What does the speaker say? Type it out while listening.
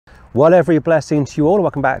Well, every blessing to you all.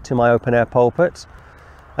 Welcome back to my open air pulpit.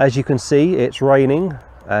 As you can see, it's raining,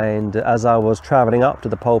 and as I was travelling up to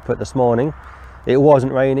the pulpit this morning, it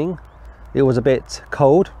wasn't raining. It was a bit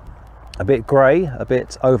cold, a bit grey, a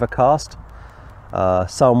bit overcast,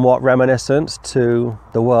 somewhat reminiscent to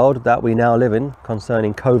the world that we now live in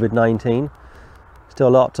concerning COVID-19.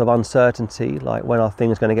 Still lots of uncertainty, like when are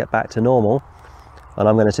things going to get back to normal, and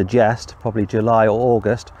I'm going to suggest probably July or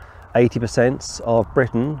August. 80% of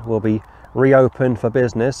Britain will be reopened for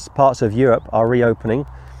business. Parts of Europe are reopening.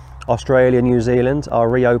 Australia, New Zealand are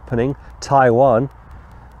reopening. Taiwan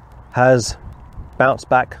has bounced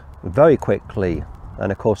back very quickly,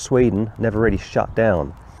 and of course Sweden never really shut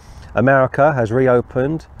down. America has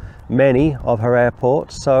reopened many of her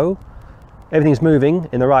airports, so everything's moving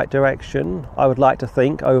in the right direction. I would like to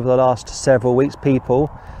think over the last several weeks people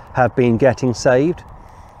have been getting saved.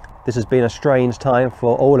 This has been a strange time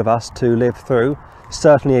for all of us to live through.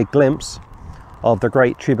 Certainly a glimpse of the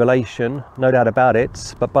great tribulation, no doubt about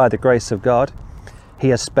it, but by the grace of God, he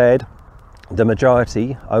has spared the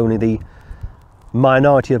majority. Only the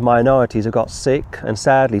minority of minorities have got sick, and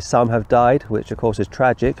sadly some have died, which of course is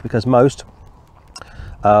tragic because most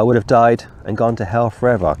would have died and gone to hell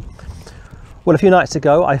forever. Well, a few nights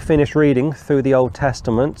ago I finished reading through the Old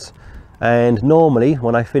Testament, and normally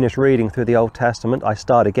when I finish reading through the Old Testament I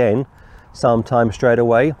start again sometime straight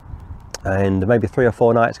away, and maybe 3 or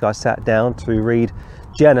 4 nights ago I sat down to read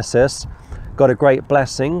Genesis. Got a great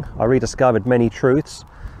blessing. I rediscovered many truths.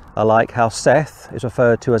 I like how Seth is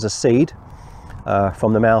referred to as a seed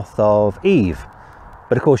from the mouth of Eve,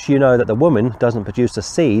 but of course you know that the woman doesn't produce a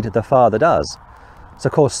seed, the father does. So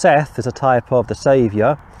of course Seth is a type of the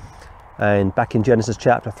Saviour, and back in Genesis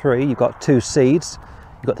chapter 3 you've got 2 seeds.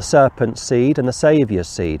 You've got the serpent's seed and the Saviour's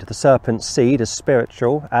seed. The serpent's seed is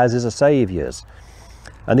spiritual, as is the Saviour's.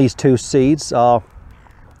 And these 2 seeds are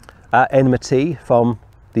at enmity from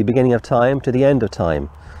the beginning of time to the end of time.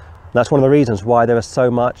 And that's one of the reasons why there is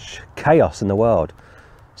so much chaos in the world.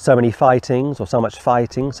 So many fightings, or so much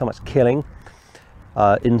fighting, so much killing.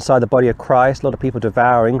 Inside the body of Christ, a lot of people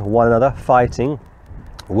devouring one another, fighting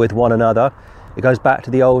with one another. It goes back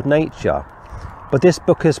to the old nature. But this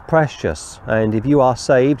book is precious, and if you are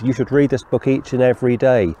saved, you should read this book each and every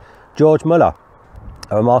day. George Muller,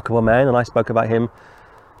 a remarkable man, and I spoke about him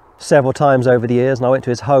several times over the years, and I went to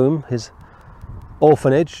his home, his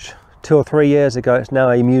orphanage, 2 or 3 years ago. It's now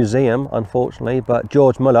a museum, unfortunately, but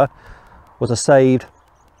George Muller was a saved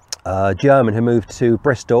German who moved to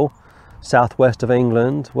Bristol, southwest of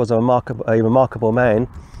England, was a remarkable man.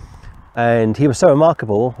 And he was so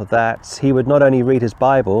remarkable that he would not only read his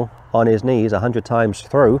Bible on his knees 100 times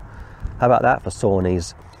through, how about that for sore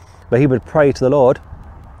knees, but he would pray to the Lord,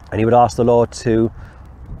 and he would ask the Lord to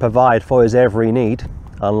provide for his every need,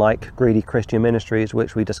 unlike greedy Christian ministries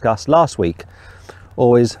which we discussed last week,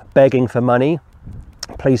 always begging for money.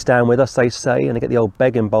 Please stand with us, they say, and they get the old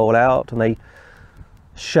begging bowl out and they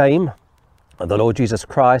shame the Lord Jesus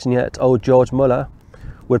Christ. And yet old George Muller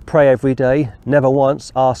would pray every day, never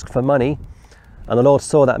once ask for money, and the Lord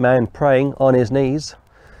saw that man praying on his knees,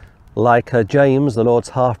 like James, the Lord's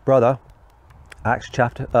half brother, Acts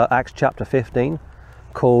chapter 15,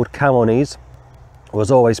 called Camel Knees, was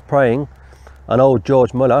always praying. And old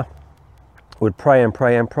George Muller would pray and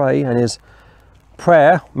pray and pray, and his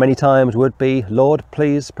prayer many times would be, Lord,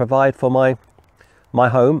 please provide for my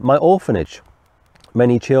home, my orphanage.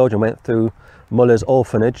 Many children went through Muller's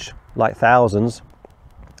orphanage, like thousands,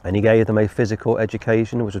 and he gave them a physical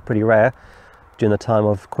education, which was pretty rare during the time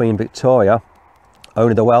of Queen Victoria.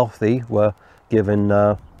 Only the wealthy were given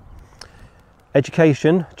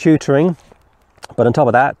education, tutoring, but on top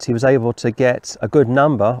of that he was able to get a good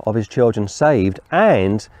number of his children saved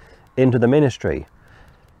and into the ministry.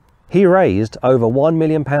 He raised over £1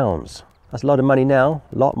 million. That's a lot of money now,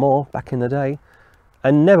 a lot more back in the day,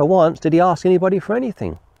 and never once did he ask anybody for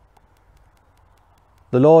anything.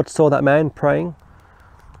 The Lord saw that man praying,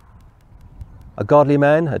 a godly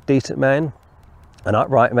man, a decent man, an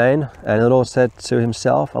upright man, and the Lord said to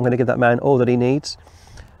himself, I'm going to give that man all that he needs.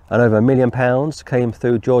 And over £1 million came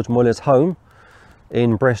through George Muller's home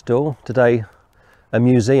in Bristol, today a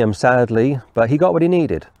museum sadly, but he got what he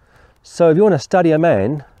needed. So if you want to study a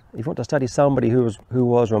man, if you want to study somebody who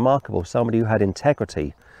was remarkable, somebody who had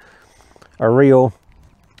integrity, a real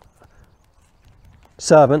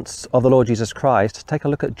servant of the Lord Jesus Christ, take a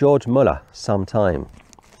look at George Muller sometime.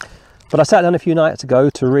 But I sat down a few nights ago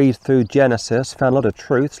to read through Genesis, found a lot of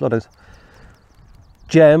truths, a lot of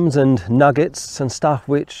gems and nuggets and stuff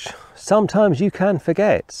which sometimes you can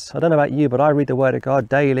forget. I don't know about you, but I read the Word of God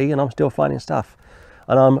daily and I'm still finding stuff.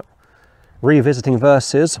 And I'm revisiting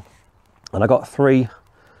verses, and I got 3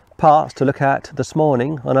 parts to look at this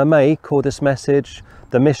morning, and I may call this message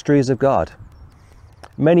The Mysteries of God.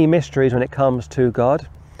 Many mysteries when it comes to God,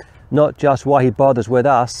 not just why he bothers with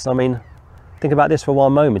us. I mean, think about this for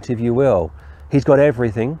one moment, if you will. He's got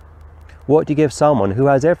everything. What do you give someone who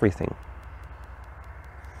has everything?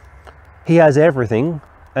 He has everything,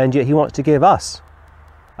 and yet he wants to give us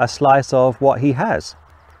a slice of what he has.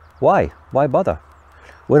 Why? Why bother?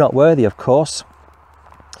 We're not worthy, of course,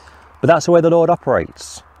 but that's the way the Lord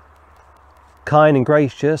operates. Kind and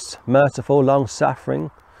gracious, merciful,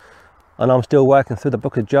 long-suffering. And I'm still working through the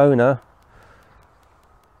book of Jonah,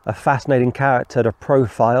 a fascinating character to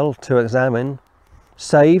profile, to examine.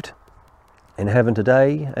 Saved in heaven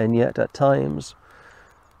today, and yet at times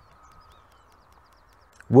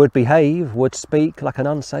would behave, would speak like an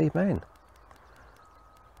unsaved man.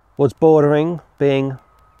 Was bordering being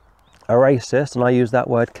a racist, and I use that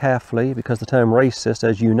word carefully because the term racist,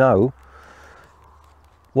 as you know,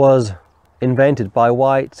 was invented by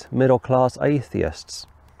white middle-class atheists.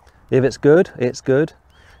 If it's good, it's good.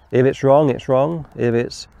 If it's wrong, it's wrong. If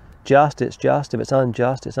it's just, it's just. If it's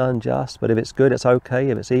unjust, it's unjust. But if it's good, it's okay.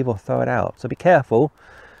 If it's evil, throw it out. So be careful,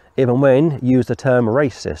 even when you use the term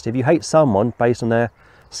racist. If you hate someone based on their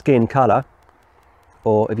skin colour,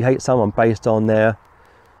 or if you hate someone based on their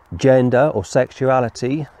gender or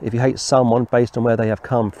sexuality, if you hate someone based on where they have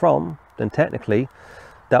come from, then technically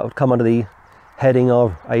that would come under the heading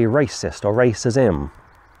of a racist or racism.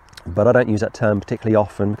 But I don't use that term particularly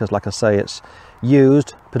often because, like I say, it's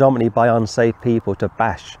used predominantly by unsaved people to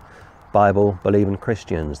bash Bible-believing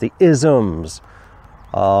Christians. The isms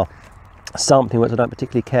are something which I don't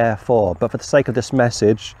particularly care for, but for the sake of this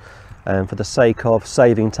message and for the sake of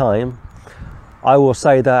saving time, I will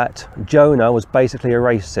say that Jonah was basically a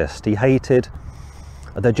racist. He hated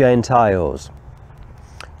the Gentiles.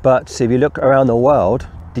 But if you look around the world,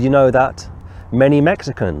 did you know that many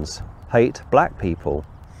Mexicans hate black people?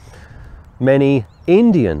 Many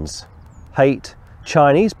Indians hate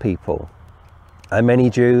Chinese people, and many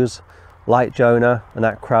Jews, like Jonah and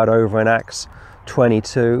that crowd over in Acts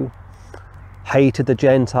 22, hated the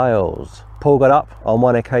Gentiles. Paul got up on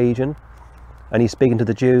one occasion and he's speaking to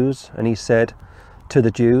the Jews, and he said to the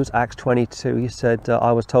Jews, Acts 22, he said,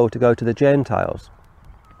 I was told to go to the Gentiles.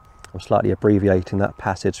 I'm slightly abbreviating that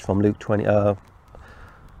passage from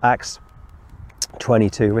Acts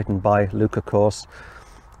 22, written by Luke, of course.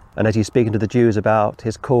 And as he's speaking to the Jews about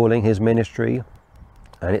his calling, his ministry,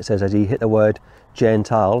 and it says as he hit the word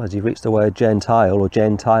Gentile, as he reached the word Gentile or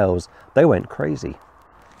Gentiles, they went crazy.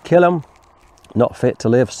 Kill them, not fit to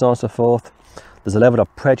live, so on and so forth. There's a level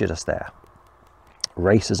of prejudice there.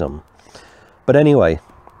 Racism. But anyway,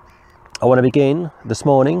 I want to begin this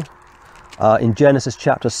morning in Genesis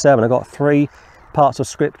chapter 7. I've got 3 parts of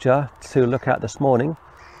scripture to look at this morning.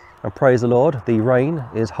 And praise the Lord, the rain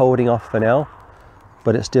is holding off for now,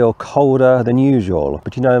 but it's still colder than usual.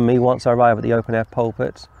 But you know me, once I arrive at the open air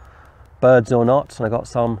pulpit, birds or not, and I've got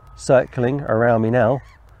some circling around me now.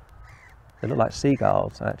 They look like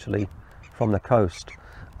seagulls, actually, from the coast.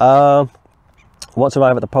 Once I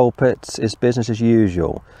arrive at the pulpit, it's business as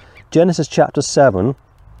usual. Genesis chapter 7,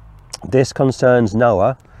 this concerns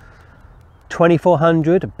Noah,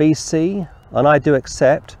 2400 BC, and I do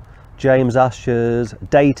accept James Ussher's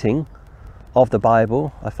dating of the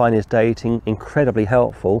Bible. I find his dating incredibly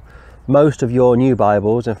helpful. Most of your new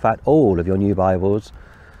Bibles, in fact all of your new Bibles,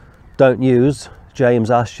 don't use James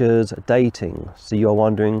Ussher's dating. So you're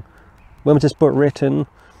wondering, when was this book written?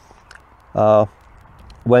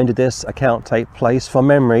 When did this account take place? From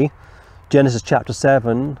memory, Genesis chapter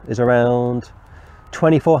 7 is around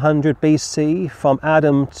 2400 BC. From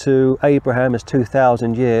Adam to Abraham is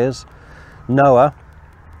 2000 years. Noah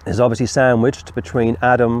is obviously sandwiched between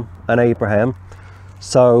Adam and Abraham.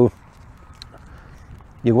 So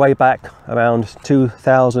you're way back around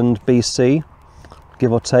 2000 BC,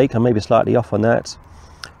 give or take. I may be slightly off on that.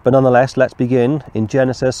 But nonetheless, let's begin in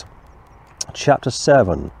Genesis chapter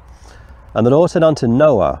 7. And the Lord said unto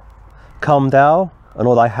Noah, Come thou and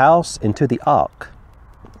all thy house into the ark.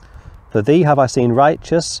 For thee have I seen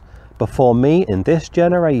righteous before me in this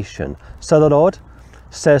generation. So the Lord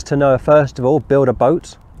says to Noah, first of all, build a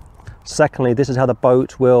boat. Secondly, this is how the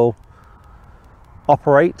boat will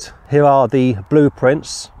operate. Here are the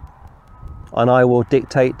blueprints, and I will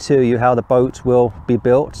dictate to you how the boat will be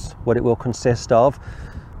built, what it will consist of.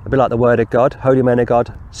 A bit like the word of God. Holy men of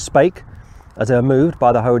God spake as they were moved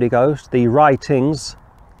by the Holy Ghost. The writings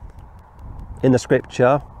in the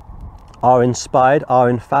scripture are inspired, are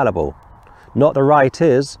infallible. Not the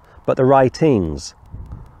writers, but the writings.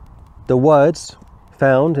 The words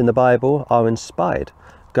found in the Bible are inspired.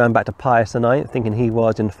 Going back to Pius IX, thinking he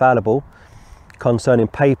was infallible, concerning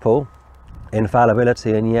papal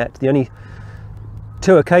infallibility, and yet the only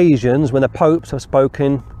two occasions when the popes have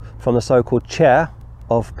spoken from the so-called chair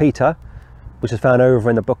of Peter, which is found over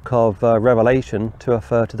in the book of Revelation to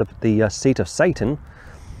refer to the seat of Satan,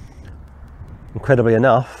 incredibly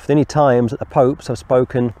enough, the only times that the popes have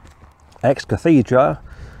spoken ex cathedra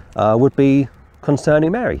would be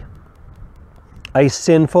concerning Mary, a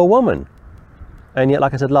sinful woman. And yet,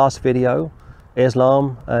 like I said last video,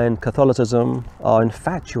 Islam and Catholicism are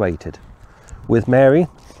infatuated with Mary.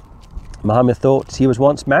 Muhammad thought he was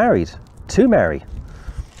once married to Mary,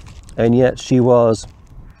 and yet she was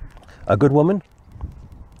a good woman.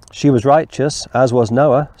 She was righteous, as was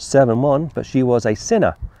Noah, 7:1, but she was a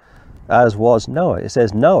sinner, as was Noah. It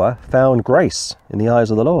says Noah found grace in the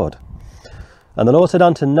eyes of the Lord. And the Lord said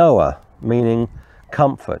unto Noah, meaning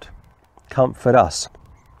comfort us.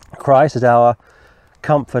 Christ is our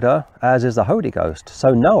comforter, as is the Holy Ghost.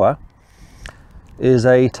 So Noah is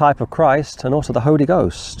a type of Christ and also the Holy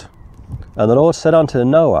Ghost. And the Lord said unto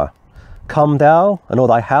Noah, come thou and all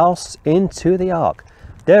thy house into the ark.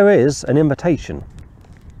 There is an invitation.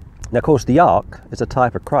 Now, of course, the ark is a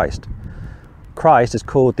type of Christ. Christ is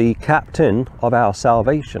called the captain of our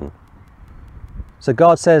salvation. So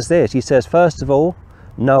God says this, he says, first of all,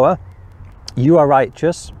 Noah, you are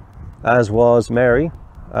righteous, as was Mary,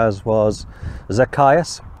 as was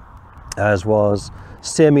Zacchaeus, as was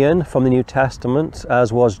Simeon from the New Testament,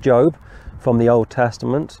 as was Job from the Old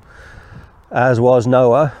Testament, as was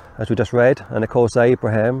Noah, as we just read, and of course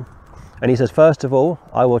Abraham. And he says, first of all,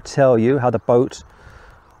 I will tell you how the boat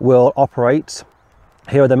will operate.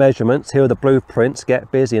 Here are the measurements, here are the blueprints,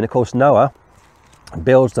 get busy. And of course Noah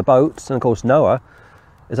builds the boats, and of course Noah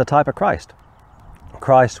is a type of Christ.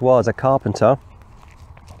 Christ was a carpenter.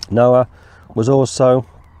 Noah was also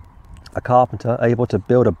a carpenter, able to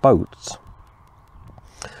build a boat.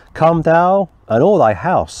 Come thou and all thy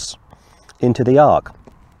house into the ark.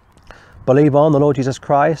 Believe on the Lord Jesus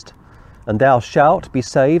Christ, and thou shalt be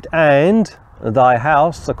saved, and thy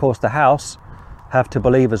house. Of course, the house have to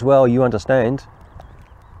believe as well, you understand.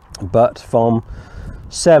 But from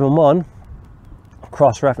 7:1,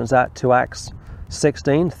 cross-reference that to Acts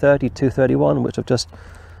 16, 30-31, which I've just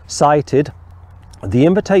cited, the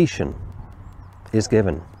invitation is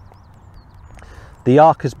given. The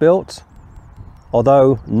ark is built.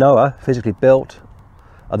 Although Noah physically built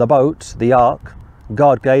the boat, the ark,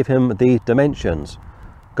 God gave him the dimensions.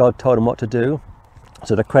 God told him what to do.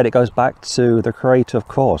 So the credit goes back to the Creator, of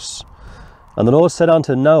course. And the Lord said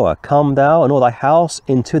unto Noah, come thou and all thy house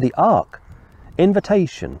into the ark.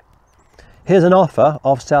 Invitation. Here's an offer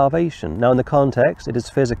of salvation. Now in the context it is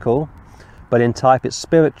physical, but in type it's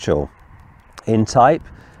spiritual. In type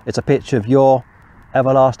it's a picture of your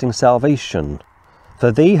everlasting salvation.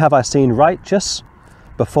 For thee have I seen righteous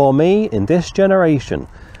before me in this generation.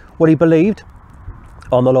 What he believed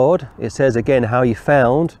on the Lord, it says again how he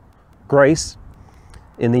found grace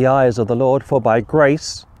in the eyes of the Lord. For by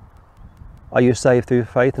grace are you saved through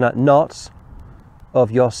faith, and that not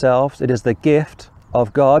of yourselves. It is the gift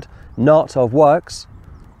of God, not of works,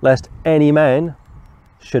 lest any man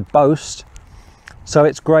should boast. So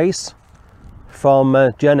it's grace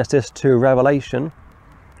from Genesis to Revelation,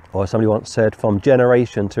 or somebody once said from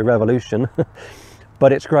generation to revolution.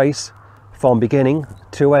 But it's grace from beginning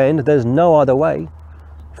to end. There's no other way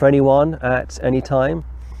for anyone at any time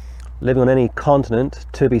living on any continent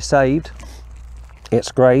to be saved.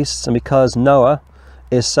 It's grace. And because Noah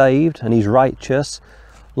is saved and he's righteous,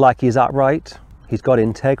 like he's upright, he's got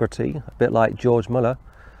integrity, a bit like George Muller.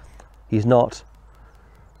 He's not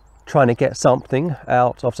trying to get something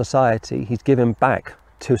out of society. He's giving back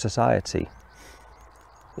to society,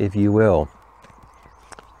 if you will.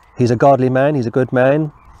 He's a godly man, he's a good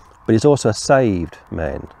man, but he's also a saved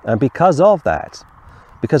man. And because of that,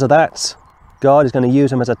 God is going to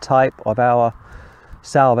use him as a type of our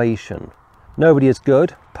salvation. Nobody is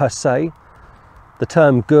good per se. The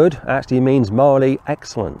term good actually means morally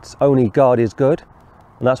excellent. Only God is good.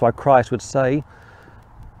 And that's why Christ would say,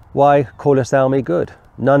 why callest thou me good?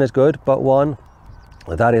 None is good but one,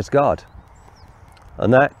 that is God.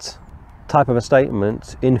 And that type of a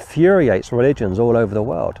statement infuriates religions all over the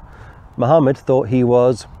world. Muhammad thought he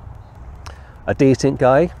was a decent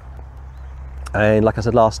guy, and like I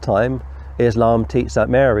said last time, Islam teaches that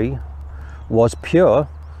Mary was pure,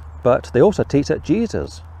 but they also teach that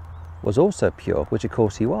Jesus was also pure, which of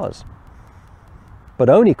course he was. But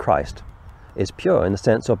only Christ is pure in the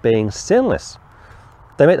sense of being sinless.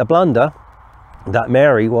 They make the blunder that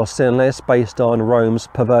Mary was sinless based on Rome's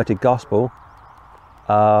perverted gospel,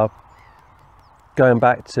 going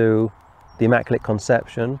back to the Immaculate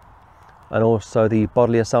Conception and also the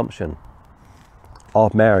bodily Assumption.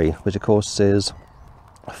 of Mary, which of course is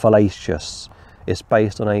fallacious. It's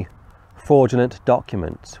based on a fraudulent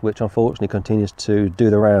document, which unfortunately continues to do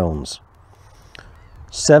the rounds.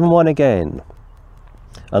 7:1 again.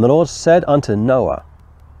 And the Lord said unto Noah,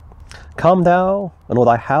 Come thou and all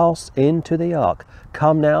thy house into the ark.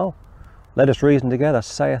 Come now, let us reason together,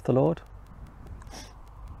 saith the Lord.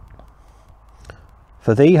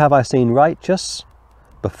 For thee have I seen righteous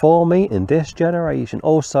before me in this generation.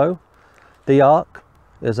 Also, the ark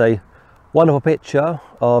is a wonderful picture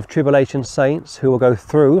of tribulation saints who will go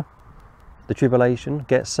through the tribulation,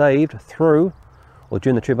 get saved through or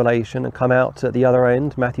during the tribulation and come out at the other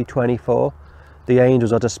end. Matthew 24. The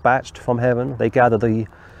angels are dispatched from heaven. They gather the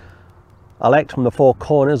elect from the four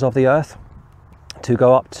corners of the earth to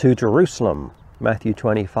go up to Jerusalem. Matthew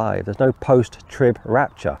 25. There's no post-trib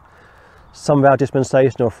rapture. Some of our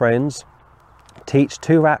dispensational friends teach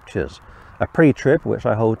two raptures, a pre-trib, which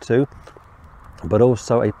I hold to, but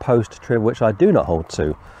also a post-trib, which I do not hold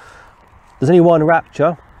to. There's only one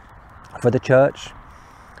rapture for the church,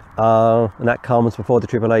 and that comes before the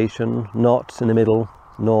tribulation, not in the middle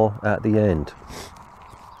nor at the end.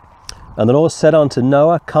 And the Lord said unto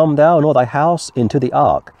Noah, Come thou and all thy house into the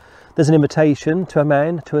ark. There's an invitation to a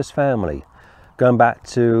man, to his family. Going back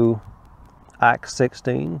to Acts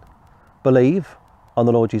 16, believe on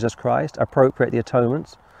the Lord Jesus Christ, appropriate the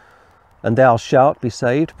atonements, and thou shalt be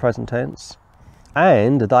saved, present tense,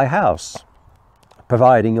 and thy house,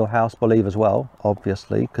 providing your house believe as well,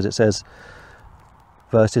 obviously, because it says,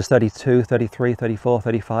 verses 32, 33, 34,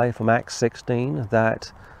 35 from Acts 16,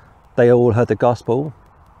 that they all heard the gospel,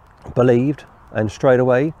 believed, and straight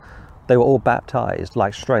away they were all baptized,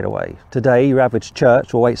 like straight away. Today, your average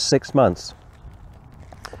church will wait 6 months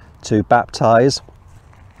to baptize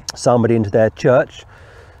somebody into their church.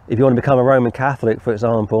 If you want to become a Roman Catholic, for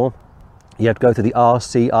example, you have to go through the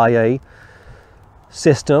RCIA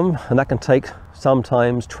system, and that can take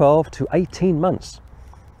sometimes 12 to 18 months.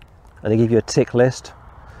 And they give you a tick list.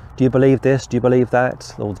 Do you believe this? Do you believe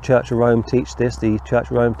that? Or the Church of Rome teach this, the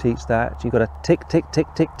Church of Rome teach that. You've got to tick, tick, tick,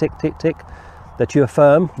 tick, tick, tick, tick, that you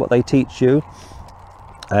affirm what they teach you.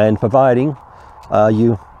 And providing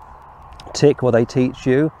you tick what they teach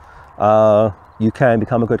you, you can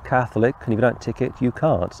become a good Catholic, and if you don't tick it, you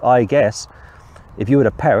can't. I guess if you were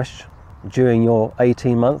to perish during your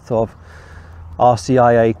 18 months of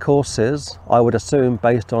RCIA courses, I would assume,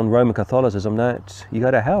 based on Roman Catholicism, that you go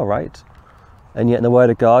to hell, right? And yet in the Word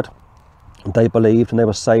of God, they believed and they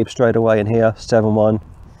were saved straight away. And here, 7:1,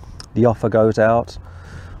 the offer goes out.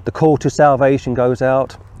 The call to salvation goes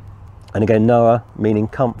out. And again, Noah, meaning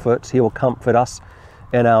comfort. He will comfort us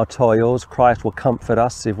in our toils. Christ will comfort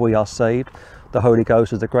us if we are saved. The Holy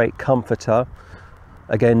Ghost is the great comforter.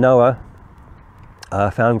 Again, Noah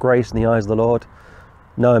found grace in the eyes of the Lord.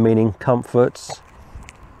 Noah, meaning comforts,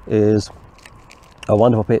 is a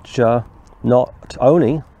wonderful picture, not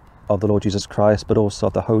only of the Lord Jesus Christ, but also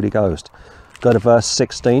of the Holy Ghost. Go to verse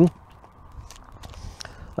 16.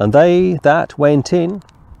 And they that went in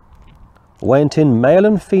male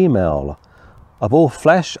and female, of all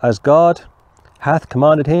flesh, as God hath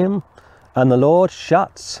commanded him, and the Lord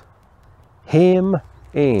shuts him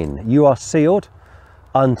in. You are sealed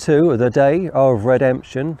unto the day of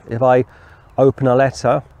redemption. If I open a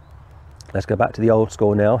letter, let's go back to the old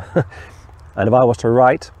school now, and if I was to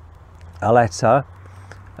write a letter,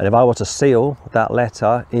 and if I was to seal that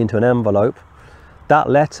letter into an envelope, that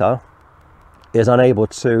letter is unable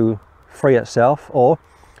to free itself. Or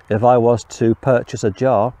if I was to purchase a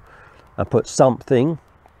jar and put something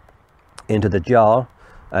into the jar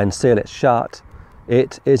and seal it shut,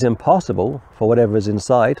 it is impossible for whatever is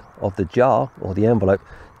inside of the jar or the envelope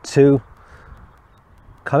to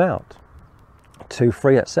come out, to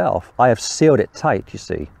free itself. I have sealed it tight, you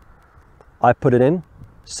see. I put it in,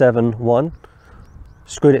 7:1,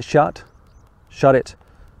 screwed it shut it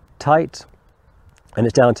tight, and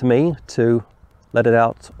it's down to me to let it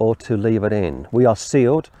out or to leave it in. We are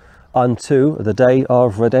sealed unto the day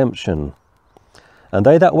of redemption. And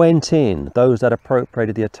they that went in, those that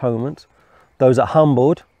appropriated the atonement, those that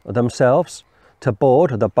humbled themselves to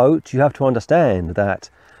board the boat. You have to understand that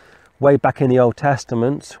way back in the Old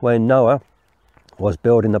Testament, when Noah was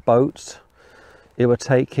building the boats, it would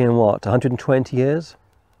take him, 120 years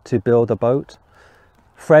to build the boat.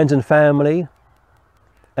 Friends and family,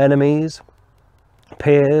 enemies,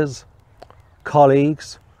 peers,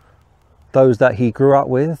 colleagues, those that he grew up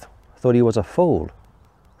with, thought he was a fool,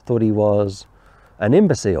 thought he was an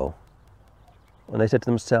imbecile. And they said to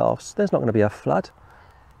themselves, there's not going to be a flood.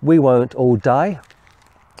 We won't all die.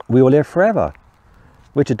 We will live forever.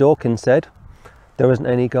 Richard Dawkins said, there isn't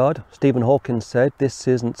any God. Stephen Hawking said, this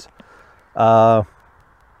isn't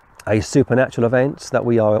a supernatural event that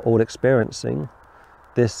we are all experiencing.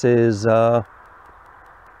 This is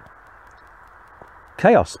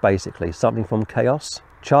chaos, basically, something from chaos.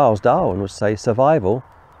 Charles Darwin would say survival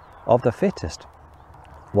of the fittest.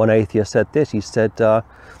 One atheist said this, he said,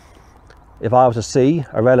 if I was to see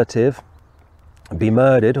a relative be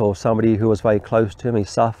murdered, or somebody who was very close to me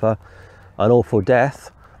suffer an awful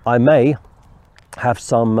death, I may have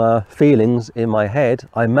some feelings in my head,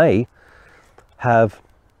 I may have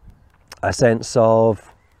a sense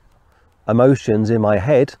of emotions in my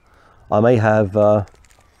head, I may have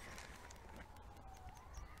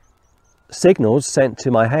signals sent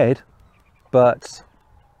to my head, but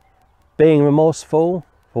being remorseful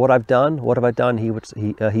for what I've done, what have I done,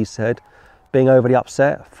 he said, being overly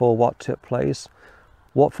upset for what took place.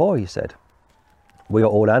 What for, he said. We are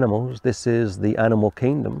all animals. This is the animal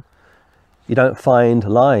kingdom. You don't find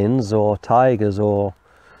lions or tigers or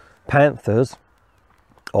panthers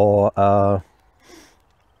or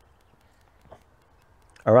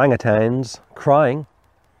orangutans crying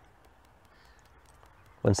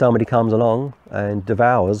when somebody comes along and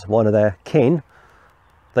devours one of their kin.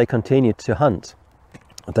 They continue to hunt.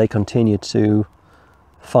 They continue to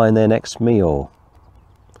find their next meal.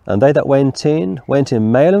 And they that went in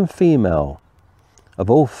male and female of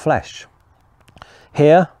all flesh.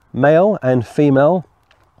 Here, male and female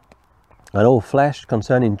and all flesh,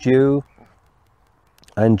 concerning Jew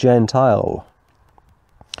and Gentile,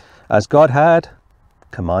 as God had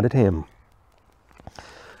commanded him.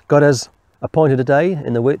 God has appointed a day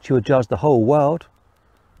in the which he will judge the whole world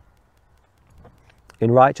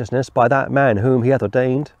in righteousness by that man whom he hath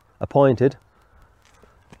ordained, appointed,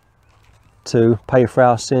 to pay for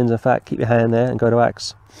our sins. In fact, keep your hand there and go to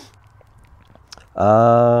Acts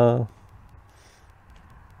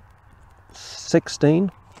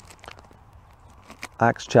 16.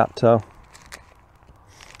 Acts chapter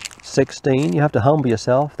 16. You have to humble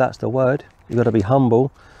yourself. That's the word. You've got to be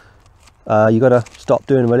humble. You've got to stop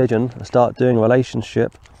doing religion and start doing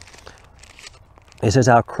relationship. It says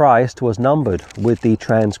how Christ was numbered with the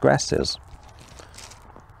transgressors.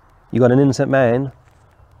 You got an innocent man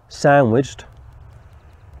sandwiched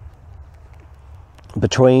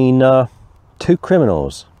between two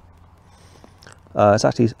criminals. It's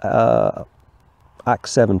actually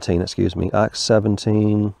Acts 17, excuse me, Acts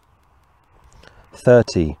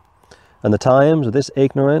 17:30. And the times of this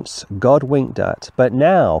ignorance God winked at, but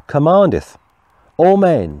now commandeth all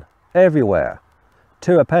men everywhere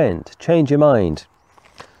to repent, change your mind,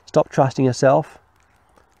 stop trusting yourself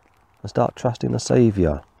and start trusting the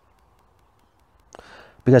Saviour.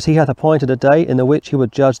 Because he hath appointed a day in the which he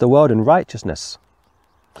would judge the world in righteousness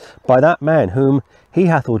by that man whom he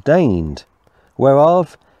hath ordained,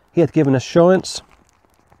 whereof he hath given assurance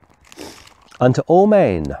unto all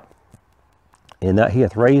men, in that he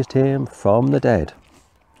hath raised him from the dead.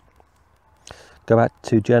 Go back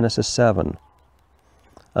to Genesis 7.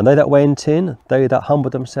 And they that went in, they that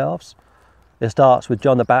humbled themselves. It starts with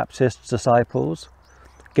John the Baptist's disciples.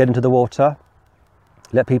 Get into the water.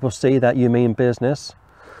 Let people see that you mean business.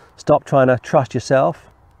 Stop trying to trust yourself,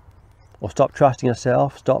 or stop trusting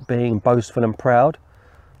yourself. Stop being boastful and proud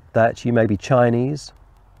that you may be Chinese,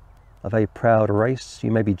 a very proud race.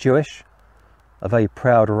 You may be Jewish, a very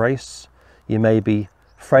proud race. You may be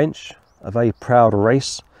French, a very proud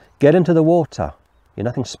race. Get into the water. You're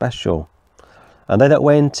nothing special. And they that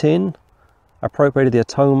went in, appropriated the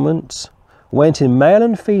atonement, went in male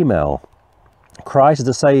and female. Christ is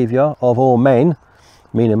the Saviour of all men,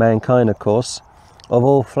 meaning mankind, of course, of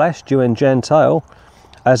all flesh, Jew and Gentile,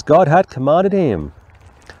 as God had commanded him.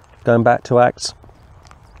 Going back to Acts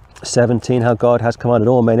 17, how God has commanded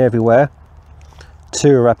all men everywhere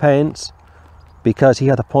to repent, because he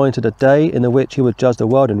hath appointed a day in the which he would judge the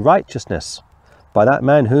world in righteousness by that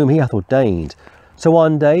man whom he hath ordained. So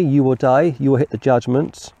one day you will die, you will hit the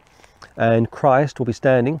judgment, and Christ will be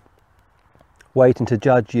standing, waiting to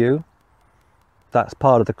judge you. That's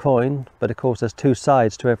part of the coin, but of course there's two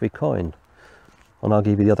sides to every coin. And I'll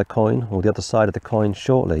give you the other coin, or the other side of the coin,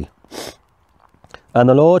 shortly. And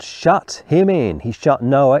the Lord shut him in. He shut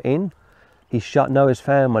Noah in. He shut Noah's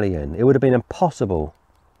family in. It would have been impossible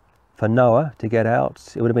for Noah to get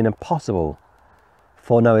out. It would have been impossible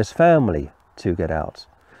for Noah's family to get out.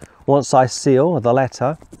 Once I seal the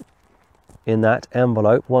letter in that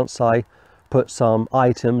envelope, once I put some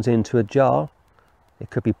items into a jar,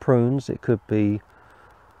 it could be prunes, it could be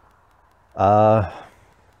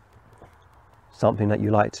something that you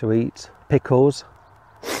like to eat, pickles,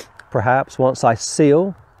 perhaps. Once I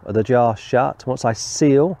seal the jar shut, once I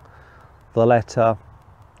seal the letter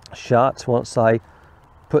shut, once I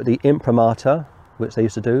put the imprimatur, which they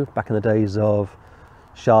used to do back in the days of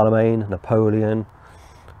Charlemagne, Napoleon,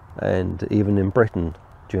 and even in Britain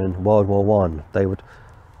during World War One, they would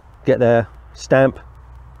get their stamp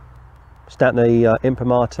the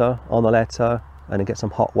imprimatur on the letter, and then get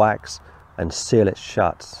some hot wax and seal it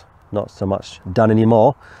shut. Not so much done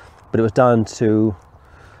anymore, but it was done to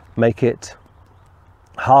make it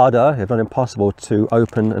harder, if not impossible, to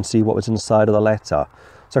open and see what was inside of the letter.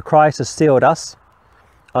 So Christ has sealed us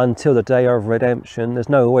until the day of redemption. There's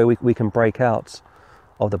no way we can break out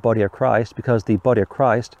of the body of Christ, because the body of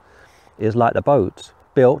Christ is like the boat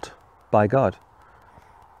built by God.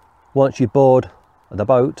 Once you board the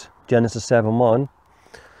boat, Genesis 7:1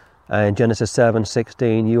 and Genesis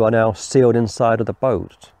 7:16, you are now sealed inside of the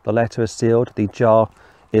boat. The letter is sealed, the jar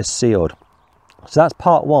is sealed. So that's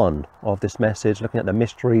part one of this message, looking at the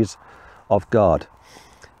mysteries of God.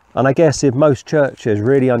 And I guess if most churches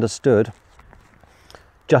really understood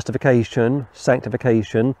justification,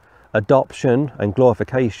 sanctification, adoption and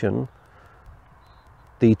glorification,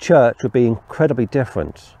 the church would be incredibly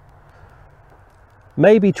different.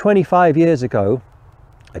 Maybe 25 years ago,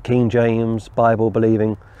 a King James Bible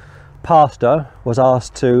believing pastor was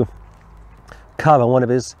asked to cover one of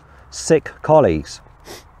his sick colleagues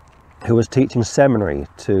who was teaching seminary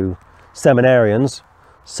to seminarians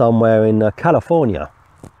somewhere in California.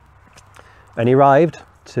 And he arrived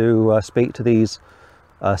to speak to these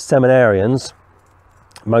seminarians,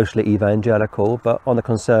 mostly evangelical, but on the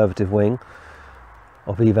conservative wing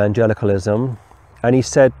of evangelicalism. And he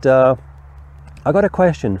said, I got a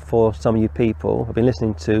question for some of you people. I've been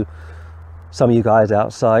listening to some of you guys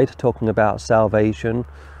outside talking about salvation,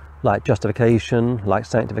 like justification, like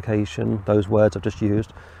sanctification, those words I've just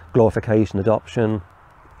used, glorification, adoption,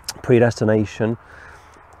 predestination.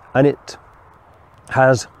 And it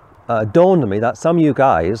has dawned on me that some of you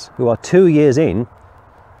guys who are 2 years in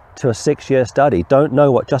to a 6-year study don't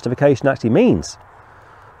know what justification actually means,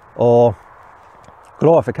 or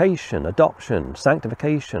glorification, adoption,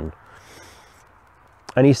 sanctification.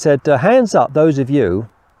 And he said, hands up those of you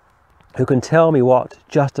who can tell me what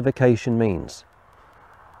justification means.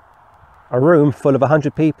 A room full of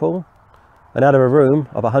 100 people, and out of a room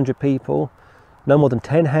of 100 people, no more than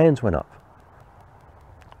 10 hands went up.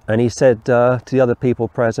 And he said to the other people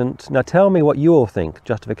present, now tell me what you all think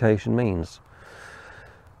justification means.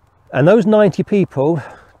 And those 90 people,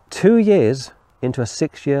 2 years into a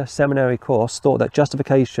 6-year seminary course, thought that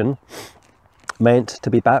justification meant to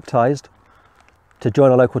be baptized, to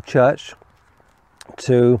join a local church,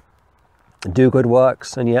 to do good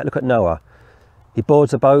works. And yet look at Noah. He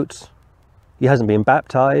boards a boat, he hasn't been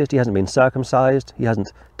baptized, he hasn't been circumcised, he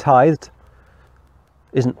hasn't tithed,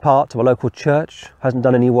 isn't part of a local church, hasn't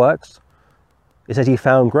done any works. It says he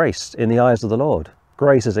found grace in the eyes of the Lord.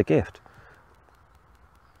 Grace is a gift.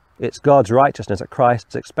 It's God's righteousness at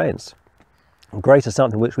Christ's expense. Grace is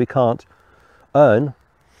something which we can't earn.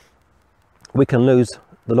 We can lose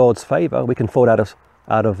the Lord's favour, we can fall out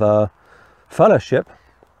of fellowship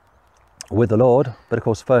with the Lord. But of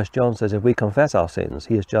course 1 John says if we confess our sins,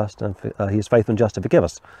 he is just and he is faithful and just to forgive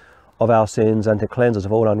us of our sins and to cleanse us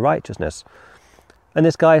of all unrighteousness. And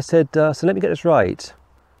this guy said, so let me get this right,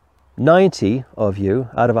 90 of you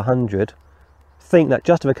out of 100 think that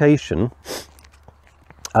justification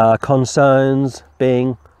concerns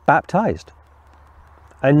being baptized,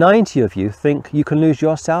 and 90 of you think you can lose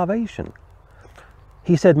your salvation.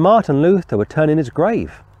 He said Martin Luther would turn in his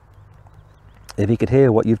grave if he could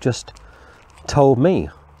hear what you've just told me.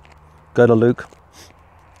 Go to Luke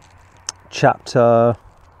chapter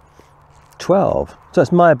 12. So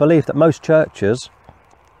it's my belief that most churches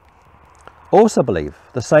also believe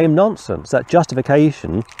the same nonsense, that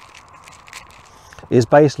justification is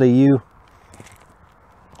basically you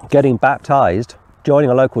getting baptized, joining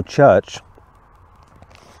a local church,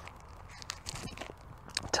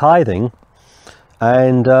 tithing,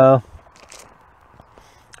 and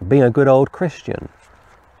being a good old Christian.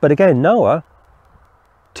 But again, Noah,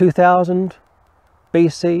 2000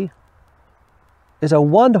 BC, is a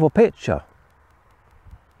wonderful picture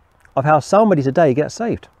of how somebody today gets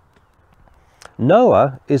saved.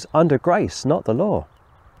 Noah is under grace, not the law.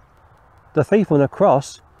 The thief on the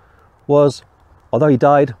cross was, although he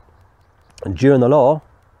died during the law,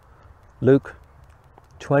 Luke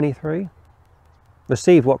 23,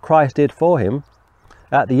 received what Christ did for him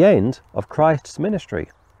at the end of Christ's ministry.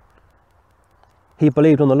 He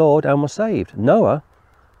believed on the Lord and was saved. Noah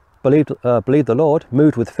believed the Lord,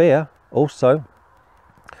 moved with fear also.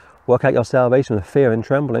 Work out your salvation with fear and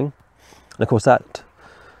trembling. And of course that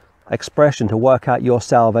expression, to work out your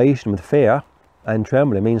salvation with fear and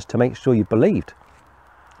trembling, means to make sure you believed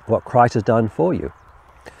what Christ has done for you.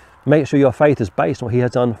 Make sure your faith is based on what he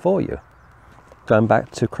has done for you. Going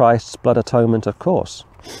back to Christ's blood atonement, of course.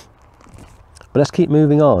 But let's keep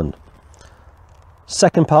moving on.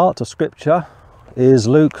 Second part of scripture is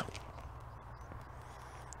Luke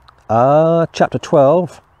chapter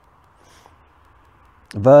 12,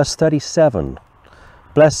 verse 37.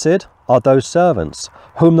 Blessed are those servants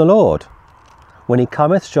whom the Lord, when he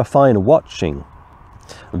cometh, shall find watching.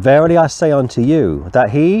 Verily I say unto you,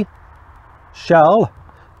 that he shall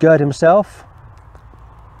gird himself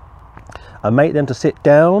and make them to sit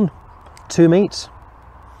down to meat,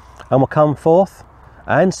 and will come forth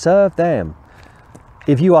and serve them.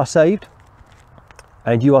 If you are saved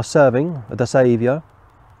and you are serving the Saviour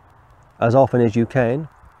as often as you can,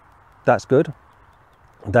 that's good.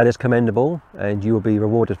 That is commendable, and you will be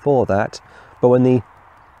rewarded for that. But when the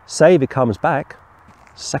Saviour comes back,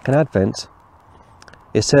 second advent,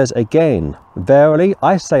 it says again, verily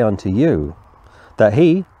I say unto you, that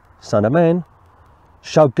he, Son of Man,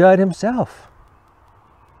 shall gird himself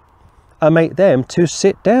and make them to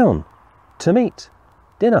sit down to meat,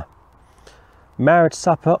 dinner, marriage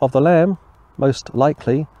supper of the Lamb, most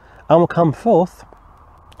likely, and will come forth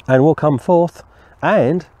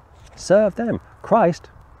and serve them. Christ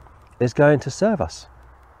is going to serve us.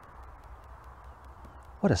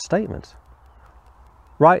 What a statement.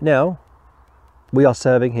 Right now, we are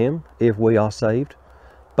serving him if we are saved,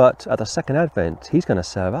 but at the second advent, he's going to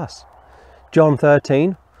serve us. John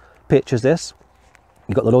 13 pictures this.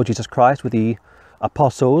 You've got the Lord Jesus Christ with the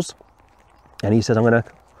apostles, and he says, I'm going to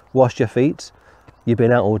wash your feet. You've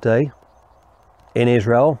been out all day. In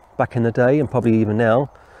Israel, back in the day, and probably even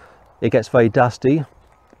now, it gets very dusty.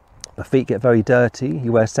 The feet get very dirty.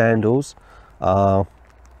 You wear sandals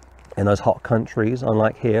in those hot countries,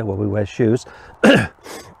 unlike here where we wear shoes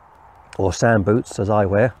or sand boots, as I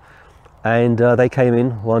wear. And they came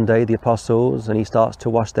in one day, the apostles, and he starts to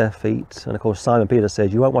wash their feet. And of course, Simon Peter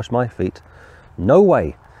says, you won't wash my feet. No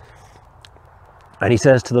way. And he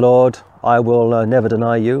says to the Lord, I will never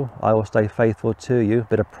deny you. I will stay faithful to you.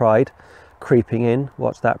 Bit of pride creeping in.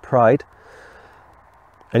 What's that pride?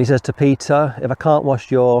 And he says to Peter, if I can't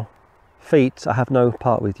wash your feet, I have no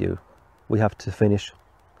part with you. We have to finish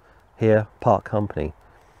here, part company.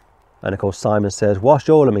 And of course, Simon says, wash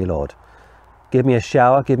all of me, Lord. Give me a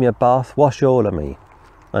shower, give me a bath, wash all of me.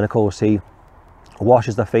 And of course, he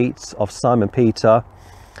washes the feet of Simon Peter.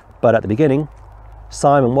 But at the beginning,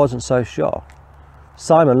 Simon wasn't so sure.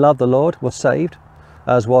 Simon loved the Lord, was saved,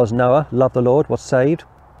 as was Noah, loved the Lord, was saved.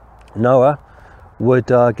 Noah would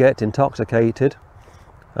get intoxicated,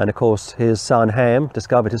 and of course his son Ham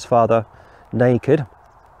discovered his father naked.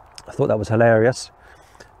 I thought that was hilarious.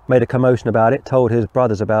 Made a commotion about it, told his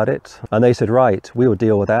brothers about it, and they said, right, we will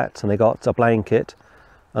deal with that. And they got a blanket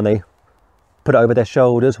and they put it over their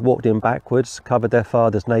shoulders, walked in backwards, covered their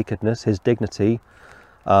father's nakedness, his dignity.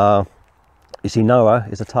 You see, Noah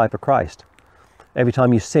is a type of Christ. Every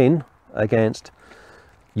time you sin against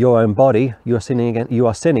your own body, you are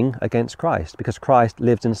sinning against Christ, because Christ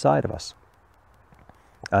lives inside of us,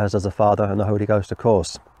 as does the Father and the Holy Ghost, of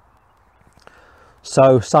course.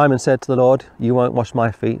 So Simon said to the Lord, you won't wash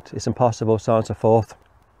my feet, it's impossible, so on and so forth.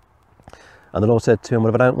 And the Lord said to him,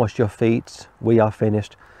 well, if I don't wash your feet, we are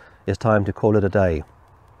finished, it's time to call it a day.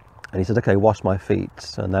 And he said, okay, wash my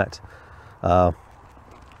feet. And that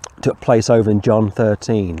took place over in John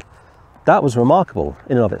 13. That was remarkable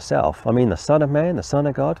in and of itself. I mean, the Son of Man, the Son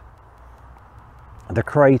of God, the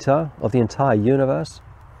creator of the entire universe,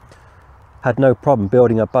 had no problem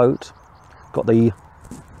building a boat, got the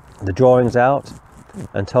drawings out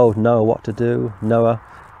and told Noah what to do. Noah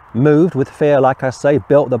moved with fear, like I say,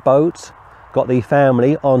 built the boat, got the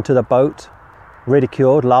family onto the boat,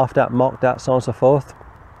 ridiculed, laughed at, mocked at, so on and so forth.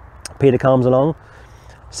 Peter comes along,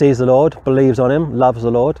 sees the Lord, believes on him, loves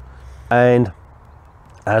the Lord, and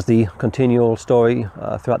as the continual story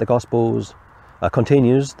throughout the Gospels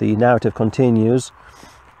continues, the narrative continues,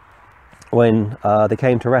 when they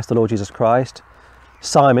came to arrest the Lord Jesus Christ,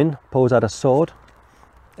 Simon pulls out a sword,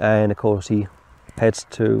 and of course he heads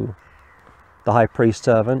to the high priest's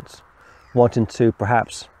servant, wanting to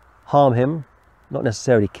perhaps harm him, not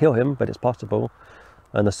necessarily kill him, but it's possible.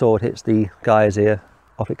 And the sword hits the guy's ear,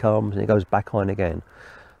 off it comes, and it goes back on again.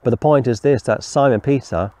 But the point is this, that Simon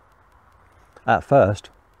Peter, at first,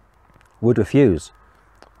 would refuse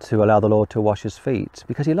to allow the Lord to wash his feet,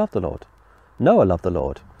 because he loved the Lord. Noah loved the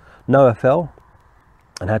Lord. Noah fell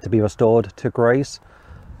and had to be restored to grace.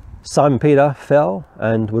 Simon Peter fell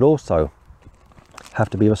and would also have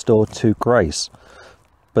to be restored to grace.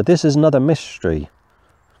 But this is another mystery.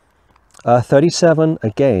 37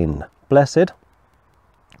 again. Blessed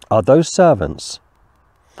are those servants,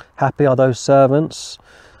 happy are those servants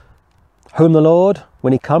whom the Lord,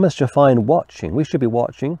 when he cometh shall find watching. We should be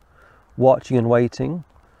watching and waiting.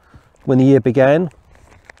 When the year began,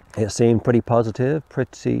 it seemed pretty positive,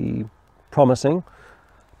 pretty promising.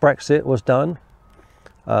 Brexit was done.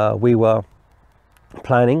 We were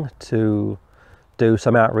planning to do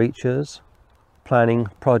some outreaches, planning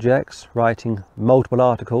projects, writing multiple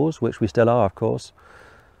articles, which we still are, of course.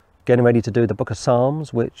 Getting ready to do the book of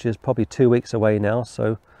Psalms, which is probably 2 weeks away now.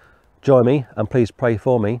 So join me and please pray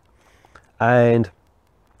for me. And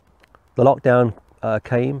the lockdown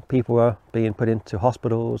came. People were being put into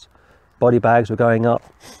hospitals. Body bags were going up.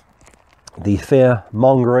 The fear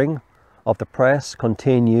mongering of the press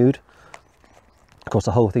continued. Of course,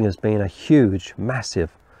 the whole thing has been a huge,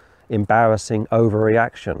 massive, embarrassing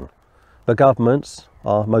overreaction. The governments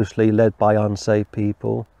are mostly led by unsaved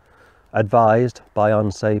people, advised by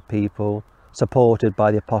unsaved people, supported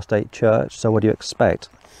by the apostate church. So what do you expect?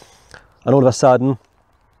 And all of a sudden,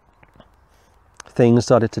 things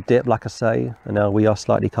started to dip, like I say, and now we are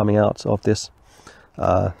slightly coming out of this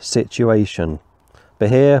situation. But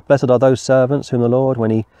here, blessed are those servants whom the Lord,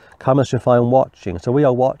 when he cometh, shall find watching. So we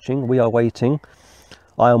are watching, we are waiting.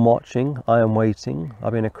 I am watching, I am waiting.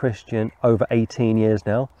 I've been a Christian over 18 years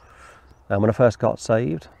now. And when I first got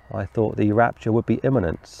saved, I thought the rapture would be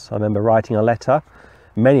imminent. I remember writing a letter,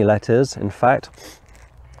 many letters, in fact,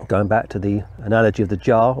 going back to the analogy of the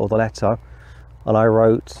jar or the letter, and I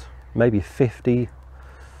wrote maybe 50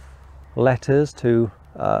 letters to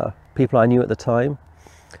people I knew at the time,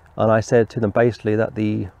 and I said to them basically that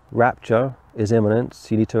the rapture is imminent.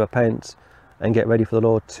 You need to repent and get ready for the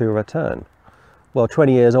Lord to return. Well,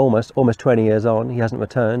 20 years, almost 20 years on, he hasn't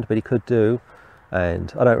returned, but he could do,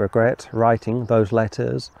 and I don't regret writing those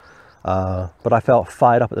letters, but I felt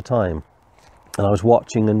fired up at the time, and I was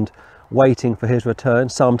watching and waiting for his return.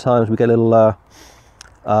 Sometimes we get a little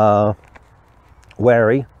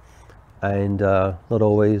wary and not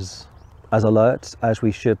always as alert as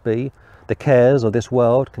we should be. The cares of this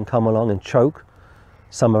world can come along and choke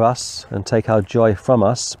some of us and take our joy from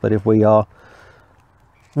us. But if we are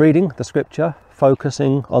reading the scripture,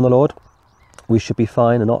 focusing on the Lord, we should be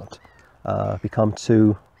fine and not become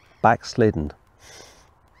too backslidden.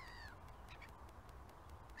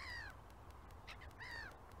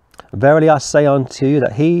 Verily I say unto you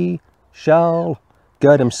that he shall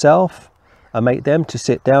gird himself and make them to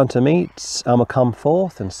sit down to meat, and will come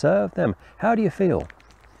forth and serve them. How do you feel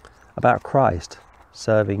about Christ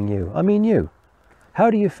serving you? I mean you. How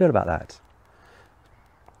do you feel about that?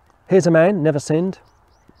 Here's a man, never sinned,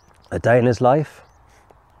 a day in his life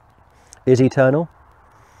is eternal,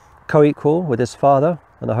 co-equal with his Father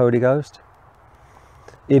and the Holy Ghost.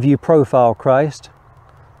 If you profile Christ,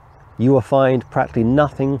 you will find practically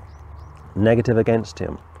nothing negative against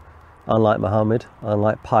him. Unlike Muhammad,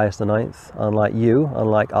 unlike Pius IX, unlike you,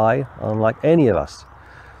 unlike I, unlike any of us.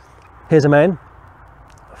 Here's a man,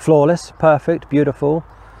 flawless, perfect, beautiful,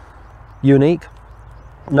 unique.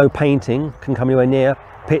 No painting can come anywhere near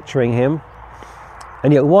picturing him.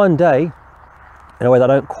 And yet one day, in a way that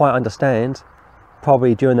I don't quite understand,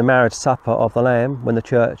 probably during the marriage supper of the Lamb, when the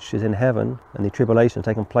church is in heaven and the tribulation is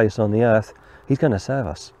taking place on the earth, he's going to serve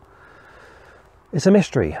us. It's a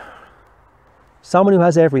mystery. Someone who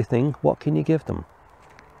has everything, what can you give them?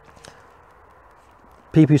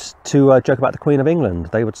 People used to joke about the Queen of England.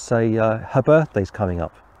 They would say her birthday's coming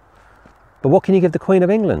up. But what can you give the Queen of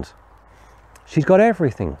England? She's got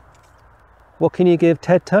everything. What can you give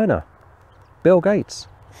Ted Turner, Bill Gates,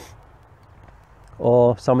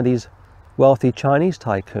 or some of these wealthy Chinese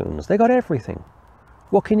tycoons? They got everything.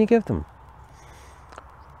 What can you give them?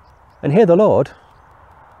 And here the Lord,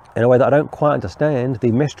 in a way that I don't quite understand,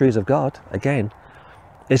 the mysteries of God, again,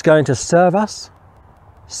 is going to serve us,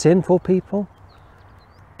 sinful people,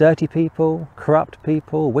 dirty people, corrupt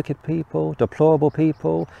people, wicked people, deplorable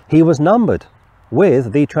people. He was numbered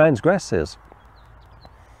with the transgressors.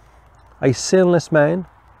 A sinless man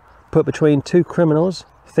put between two criminals,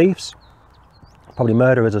 thieves, probably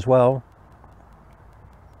murderers as well.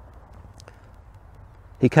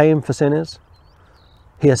 He came for sinners.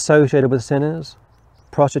 He associated with sinners,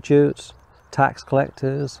 prostitutes, tax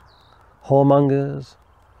collectors, whoremongers,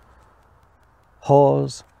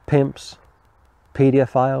 whores, pimps,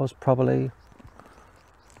 paedophiles probably,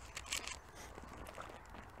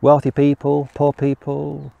 wealthy people, poor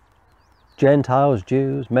people, Gentiles,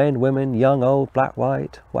 Jews, men, women, young, old, black,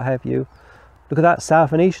 white, what have you. Look at that South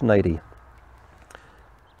Venetian lady.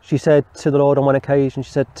 She said to the Lord on one occasion,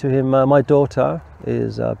 she said to him, my daughter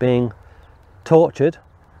is being tortured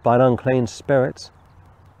by an unclean spirit,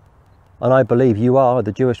 and I believe you are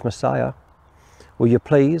the Jewish Messiah. Will you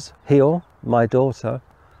please heal my daughter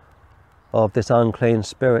of this unclean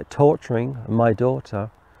spirit torturing my daughter,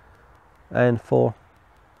 and for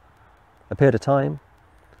a period of time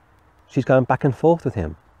she's going back and forth with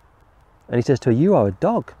him, and he says to her, "You are a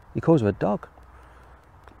dog." He calls her a dog,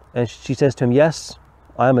 and she says to him, "Yes,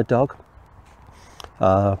 I am a dog,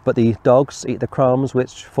 but the dogs eat the crumbs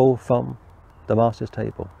which fall from the master's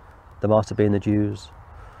table." The master being the Jews,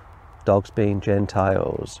 dogs being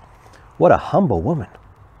Gentiles. What a humble woman.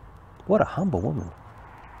 What a humble woman.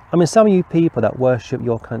 I mean, some of you people that worship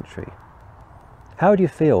your country, how would you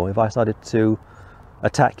feel if I started to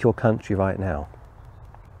attack your country right now?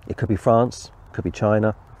 It could be France, it could be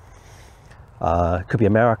China, it could be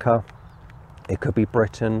America, it could be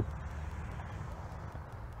Britain.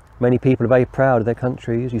 Many people are very proud of their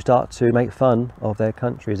countries. You start to make fun of their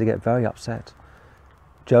countries, they get very upset.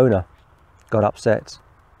 Jonah got upset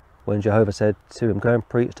when Jehovah said to him, "Go and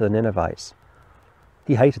preach to the Ninevites."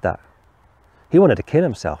 He hated that. He wanted to kill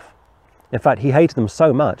himself. In fact, he hated them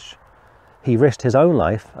so much, he risked his own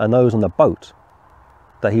life and those on the boat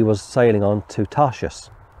that he was sailing on to Tarshish,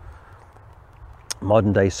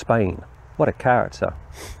 modern day Spain. What a character.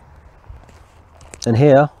 And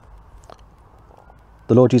here,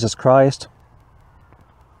 the Lord Jesus Christ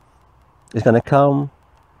is going to come,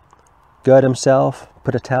 gird himself,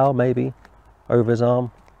 put a towel maybe over his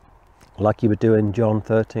arm, like he would do in John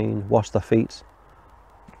 13, wash the feet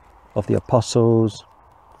of the apostles,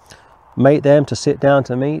 make them to sit down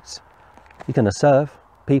to meat. He's going to serve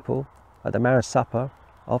people at the marriage supper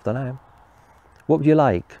of the Lamb. What would you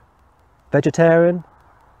like? Vegetarian?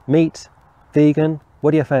 Meat? Vegan?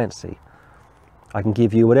 What do you fancy? I can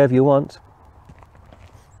give you whatever you want.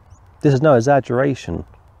 This is no exaggeration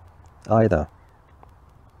either.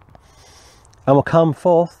 And will come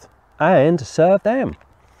forth and serve them.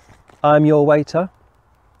 I'm your waiter.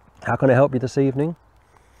 How can I help you this evening?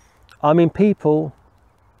 I mean, people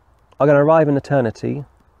are going to arrive in eternity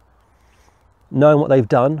knowing what they've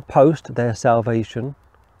done post their salvation,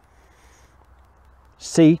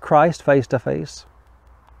 see Christ face to face.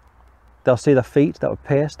 They'll see the feet that were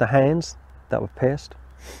pierced, the hands that were pierced,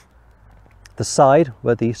 the side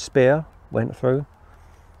where the spear went through.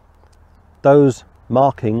 Those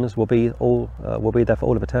markings will be there for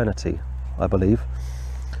all of eternity, I believe.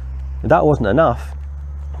 If that wasn't enough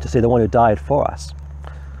to see the one who died for us,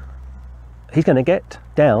 he's going to get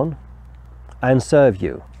down and serve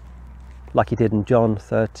you like he did in John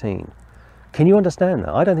 13. Can you understand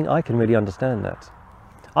that? I don't think I can really understand that.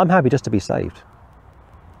 I'm happy just to be saved.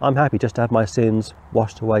 I'm happy just to have my sins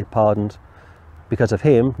washed away, pardoned, because of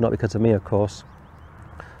him, not because of me, of course.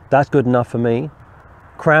 That's good enough for me.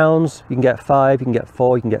 Crowns, you can get 5, you can get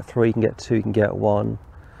 4, you can get 3, you can get 2, you can get 1.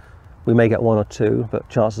 We may get 1 or 2, but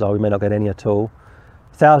chances are we may not get any at all.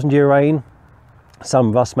 1,000-year reign, some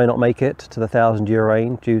of us may not make it to the 1,000-year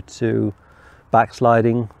reign due to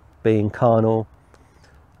backsliding, being carnal,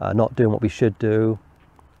 not doing what we should do.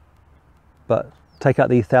 But take out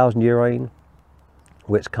the 1,000-year reign,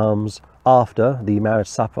 which comes after the marriage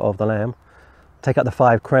supper of the Lamb. Take out the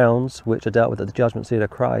 5 crowns, which are dealt with at the judgment seat of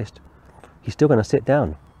Christ. He's still going to sit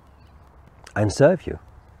down and serve you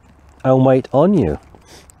and wait on you.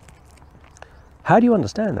 How do you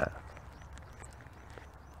understand that?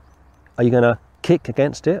 Are you going to kick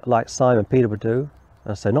against it like Simon Peter would do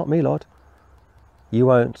and say, "Not me, Lord. You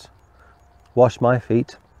won't wash my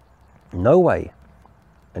feet. No way."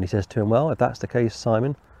 And he says to him, "Well, if that's the case,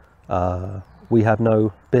 Simon, we have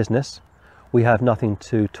no business. We have nothing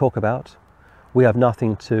to talk about. We have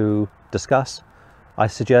nothing to discuss. I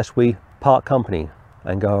suggest we part company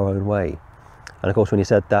and go our own way." And of course, when he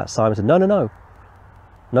said that, Simon said,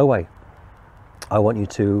 no way. I want you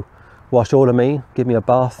to wash all of me, give me a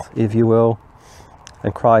bath, if you will.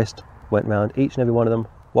 And Christ went round each and every one of them,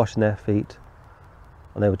 washing their feet.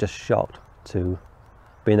 And they were just shocked to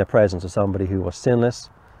be in the presence of somebody who was sinless,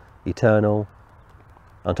 eternal.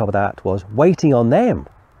 On top of that, was waiting on them.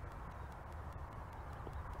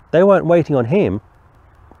 They weren't waiting on him.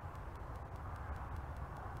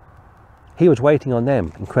 He was waiting on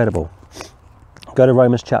them. Incredible. Go to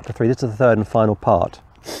Romans chapter 3. This is the third and final part.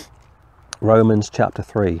 Romans chapter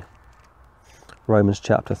 3. Romans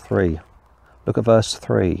chapter 3. Look at verse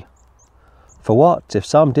 3. For what if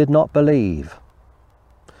some did not believe?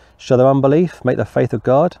 Shall their unbelief make the faith of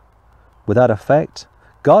God without effect?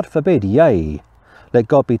 God forbid, yea, let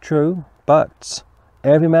God be true, but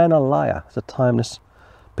every man a liar. It's a timeless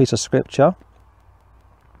piece of scripture.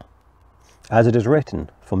 As it is written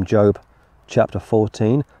from Job chapter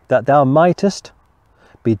 14, that thou mightest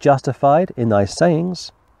be justified in thy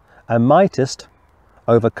sayings, and mightest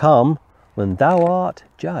overcome when thou art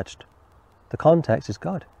judged. The context is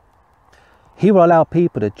God. He will allow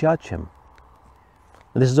people to judge him.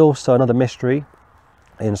 And this is also another mystery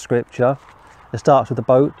in Scripture. It starts with the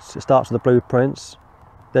boats, it starts with the blueprints.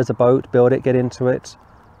 There's a boat, build it, get into it,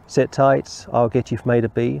 sit tight, I'll get you from A to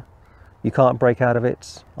B. You can't break out of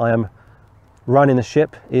it. I am running the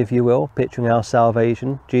ship, if you will, picturing our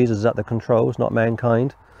salvation. Jesus is at the controls, not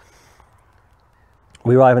mankind.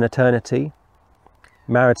 We arrive in eternity,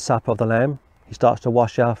 marriage supper of the Lamb. He starts to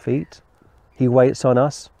wash our feet. He waits on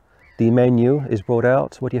us. The menu is brought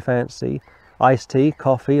out. What do you fancy? Iced tea,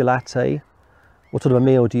 coffee, latte. What sort of a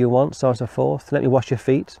meal do you want? So on and so forth. Let me wash your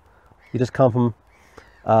feet. You just come from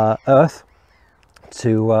earth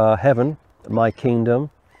to heaven, my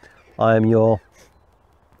kingdom. I am your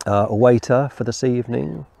waiter for this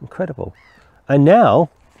evening. Incredible. And now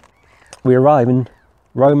we arrive in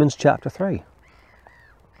Romans chapter 3.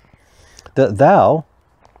 That thou,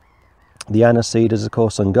 the aniseed is of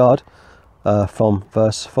course on God, from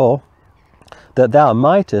verse 4, that thou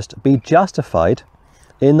mightest be justified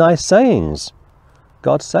in thy sayings,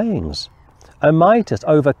 God's sayings, and mightest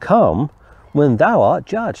overcome when thou art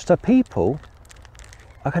judged. So people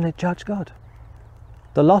are going to judge God.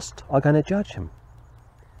 The lost are going to judge him.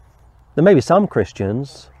 There may be some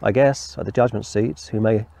Christians, I guess, at the judgment seats who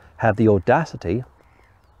may have the audacity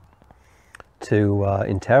to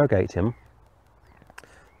interrogate him,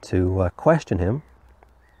 to question him.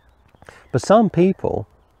 But some people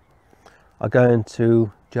are going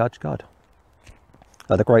to judge God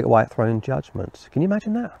at the great white throne judgment. Can you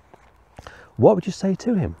imagine that? What would you say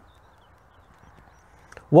to him?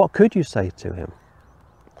 What could you say to him?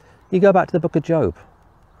 You go back to the book of Job.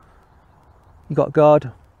 You got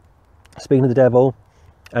God speaking to the devil,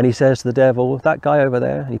 and he says to the devil, that guy over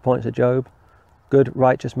there, and he points at Job, good,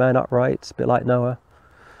 righteous man, upright, a bit like Noah,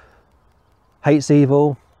 hates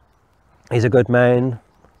evil, he's a good man,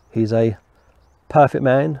 he's a perfect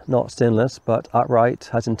man, not sinless, but upright,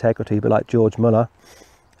 has integrity, a bit like George Muller.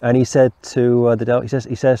 And he said to the devil, he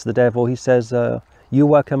says to the devil, you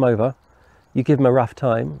work him over, you give him a rough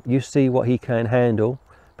time, you see what he can handle,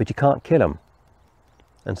 but you can't kill him.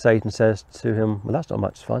 And Satan says to him, well, that's not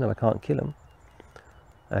much fun, I can't kill him.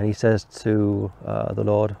 And he says to the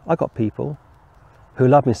Lord, I got people who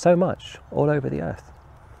love me so much all over the earth.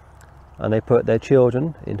 And they put their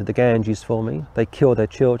children into the Ganges for me. They kill their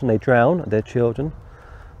children, they drown their children.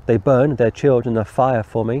 They burn their children in a fire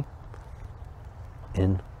for me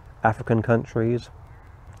in African countries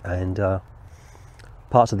and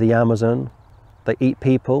parts of the Amazon. They eat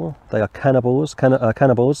people, they are cannibals,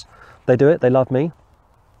 cannibals. They do it, they love me.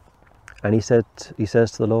 And he says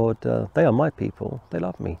to the Lord, they are my people, they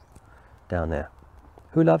love me down there.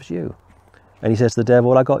 Who loves you? And he says to the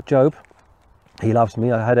devil, I got Job, he loves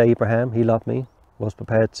me. I had Abraham, he loved me, was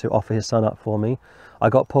prepared to offer his son up for me. I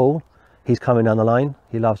got Paul, he's coming down the line,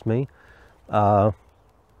 he loves me. You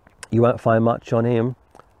won't find much on him,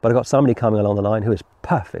 but I got somebody coming along the line who is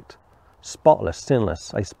perfect, spotless,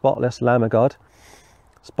 sinless, a spotless Lamb of God,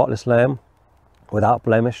 spotless Lamb, without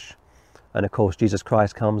blemish. And of course Jesus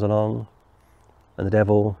Christ comes along, and the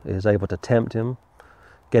devil is able to tempt him,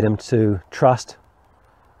 get him to trust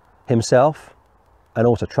himself and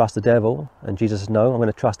also trust the devil. And Jesus says, no, I'm going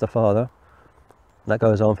to trust the Father. And that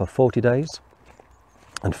goes on for 40 days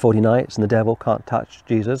and 40 nights, and the devil can't touch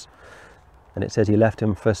Jesus. And it says he left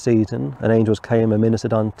him for a season, and angels came and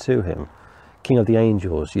ministered unto him. King of the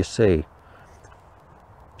angels, you see.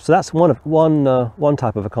 So that's one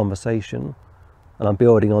type of a conversation. And I'm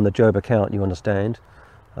building on the Job account, you understand.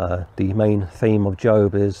 The main theme of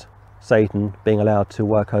Job is Satan being allowed to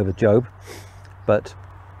work over Job. But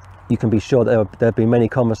you can be sure that there have been many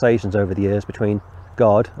conversations over the years between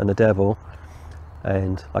God and the devil.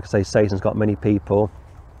 And like I say, Satan's got many people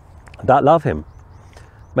that love him.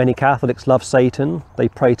 Many Catholics love Satan. They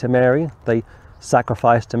pray to Mary. They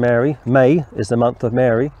sacrifice to Mary. May is the month of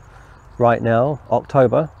Mary. Right now,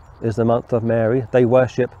 October is the month of Mary. They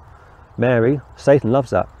worship Mary. Satan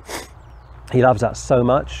loves that. He loves that so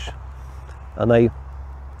much, and they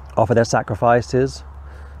offer their sacrifices,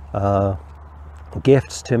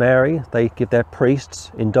 gifts to Mary. They give their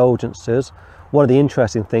priests indulgences. One of the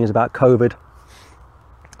interesting things about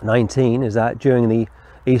COVID-19 is that during the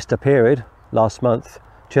Easter period last month,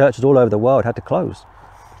 churches all over the world had to close.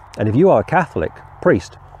 And if you are a Catholic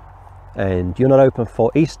priest and you're not open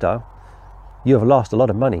for Easter, you have lost a lot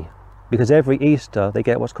of money. Because every Easter they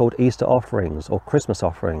get what's called Easter offerings or Christmas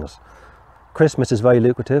offerings. Christmas is very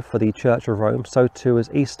lucrative for the Church of Rome, so too is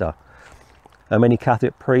Easter. And many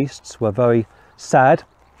Catholic priests were very sad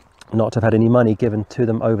not to have had any money given to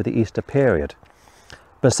them over the Easter period.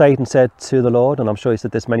 But Satan said to the Lord, and I'm sure he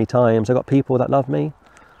said this many times, I've got people that love me.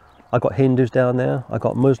 I've got Hindus down there. I've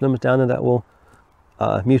got Muslims down there that will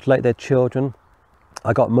mutilate their children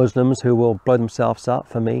I got Muslims who will blow themselves up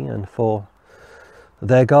for me and for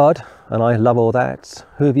their God, and I love all that.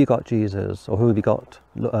 Who have you got, Jesus? Or who have you got,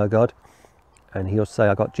 God? And he'll say,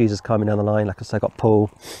 I got Jesus coming down the line. Like I say, I got Paul,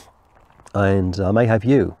 and I may have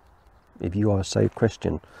you, if you are a saved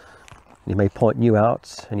Christian. He may point you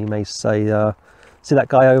out, and he may say, see that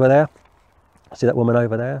guy over there? See that woman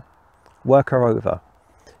over there? Work her over.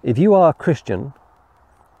 If you are a Christian,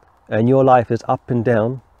 and your life is up and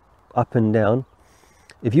down,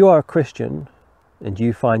 if you are a Christian, and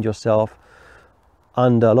you find yourself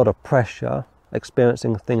under a lot of pressure,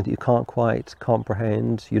 experiencing things that you can't quite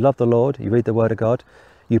comprehend, you love the Lord, you read the Word of God,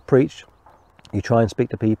 you preach, you try and speak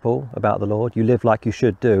to people about the Lord, you live like you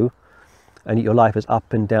should do, and your life is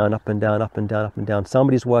up and down, up and down, up and down, up and down.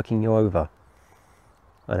 Somebody's working you over.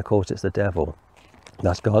 And of course it's the devil.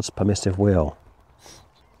 That's God's permissive will.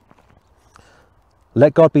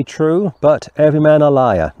 Let God be true, but every man a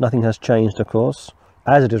liar. Nothing has changed, of course.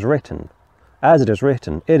 As it is written, as it is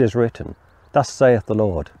written, it is written. Thus saith the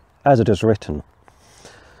Lord, as it is written,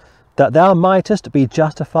 that thou mightest be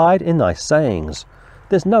justified in thy sayings.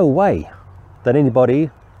 There's no way that anybody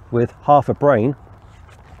with half a brain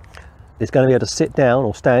is going to be able to sit down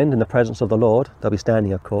or stand in the presence of the Lord. They'll be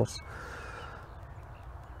standing, of course,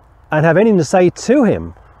 and have anything to say to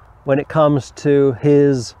him when it comes to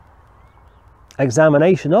his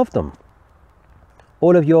examination of them.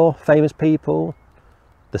 All of your famous people,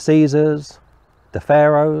 the Caesars, the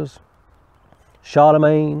Pharaohs,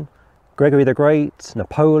 Charlemagne, Gregory the Great,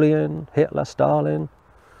 Napoleon, Hitler, Stalin,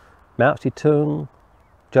 Mao Zedong,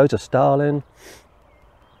 Joseph Stalin.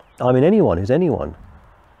 I mean, anyone who's anyone.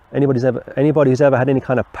 Anybody who's ever had any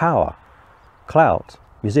kind of power, clout,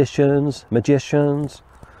 musicians, magicians,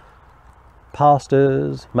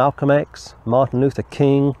 pastors, Malcolm X, Martin Luther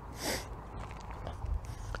King,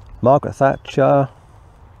 Margaret Thatcher,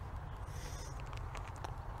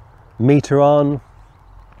 Mitterrand,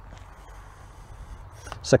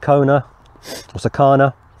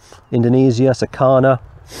 Sakana, Indonesia, Sakana,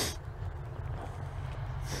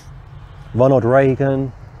 Ronald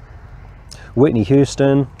Reagan, Whitney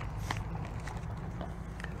Houston.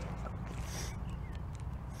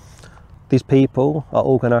 These people are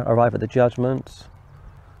all going to arrive at the judgment.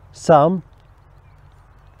 Some,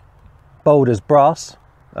 bold as brass,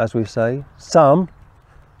 as we say. Some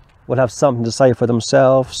will have something to say for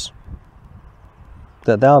themselves.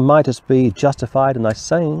 That thou mightest be justified in thy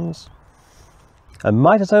sayings, and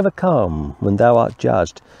mightest overcome when thou art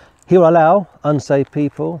judged. He will allow unsaved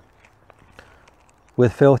people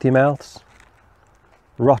with filthy mouths,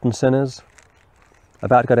 rotten sinners,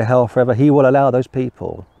 about to go to hell forever. He will allow those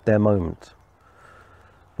people their moment.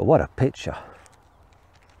 But what a picture.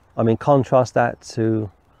 I mean, contrast that to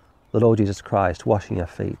the Lord Jesus Christ washing your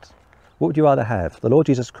feet. What would you rather have? The Lord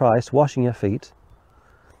Jesus Christ washing your feet,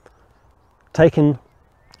 taking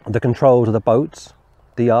the controls of the boats,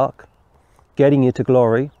 the ark, getting you to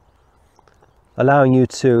glory, allowing you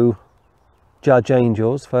to judge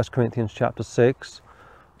angels, 1 Corinthians chapter 6,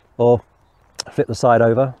 or flip the side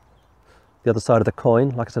over, the other side of the coin,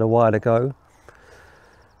 like I said a while ago.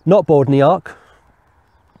 Not boarding the ark,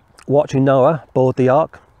 watching Noah board the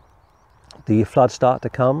ark, the flood start to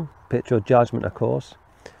come, picture of judgment, of course.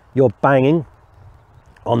 You're banging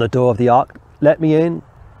on the door of the ark, let me in,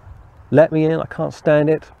 I can't stand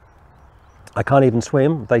it, I can't even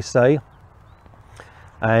swim, they say.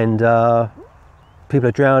 And people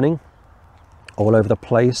are drowning all over the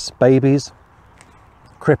place, babies,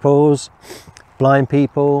 cripples, blind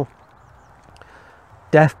people,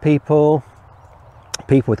 deaf people,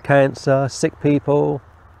 people with cancer, sick people.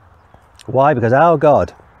 Why? Because our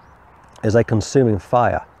God is a consuming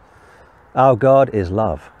fire. Our God is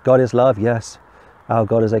love. God is love, yes. Our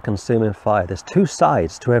God is a consuming fire. There's two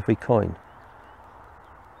sides to every coin.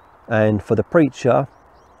 And for the preacher,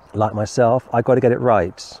 like myself, I've got to get it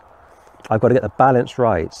right. I've got to get the balance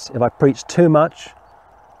right. If I preach too much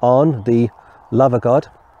on the love of God,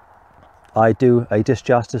 I do a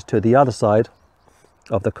disjustice to the other side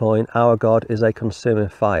of the coin. Our God is a consuming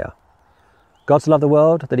fire. God so loved the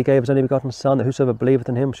world that he gave his only begotten Son, that whosoever believeth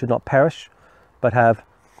in him should not perish, but have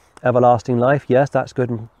everlasting life. Yes, that's good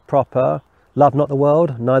and proper. Love not the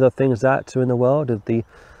world, neither things that are in the world. If the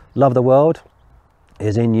love of the world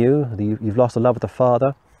is in you, you've lost the love of the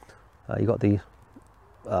Father. You've got the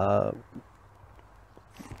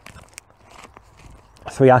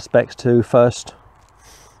three aspects to First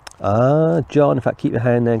John. In fact, keep your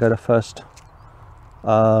hand there and go to First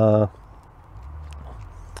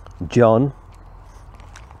John.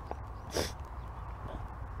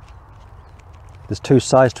 There's two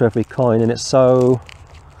sides to every coin, and it's so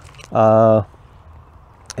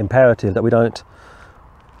imperative that we don't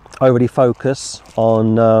overly focus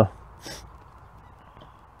on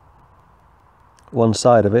one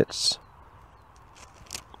side of it.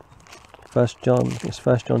 First John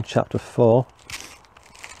chapter 4.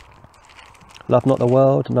 Love not the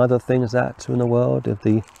world, neither the things that are in the world. If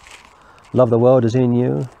the love of the world is in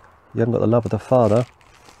you, you haven't got the love of the Father.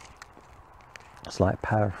 Slight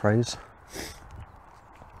paraphrase.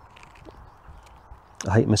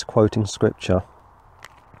 I hate misquoting scripture.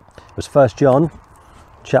 It was 1 John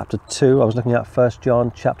chapter 2. I was looking at 1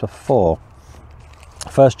 John chapter 4.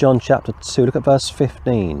 1 John chapter 2, look at verse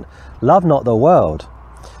 15. Love not the world,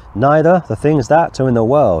 neither the things that are in the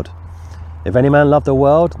world. If any man love the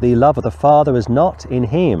world, the love of the Father is not in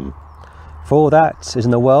him. For all that is in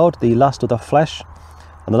the world, the lust of the flesh,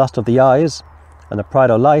 and the lust of the eyes, and the pride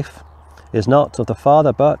of life, is not of the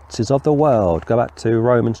Father, but is of the world. Go back to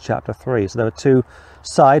Romans chapter 3. So there are two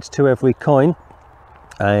sides to every coin.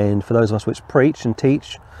 And for those of us which preach and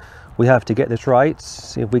teach, we have to get this right.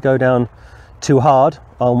 If we go down too hard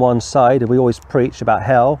on one side, if we always preach about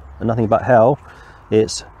hell and nothing but hell,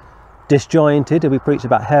 it's disjointed. If we preach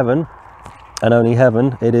about heaven and only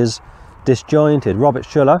heaven, it is disjointed. Robert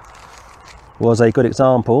Schuller was a good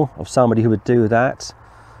example of somebody who would do that.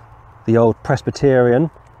 The old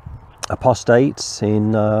Presbyterian apostate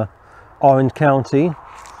in Orange County.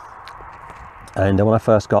 And when I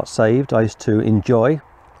first got saved, I used to enjoy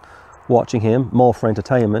watching him more for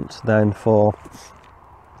entertainment than for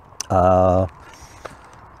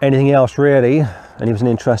anything else really. And he was an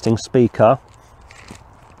interesting speaker,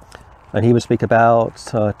 and he would speak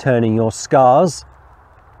about turning your scars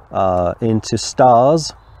into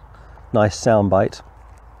stars. Nice soundbite.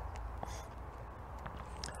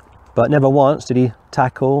 But never once did he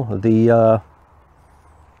tackle the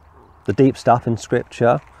deep stuff in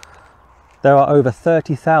scripture. There are over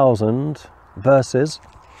 30,000 verses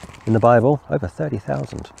in the Bible, over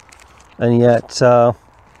 30,000, and yet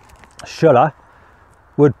Schuller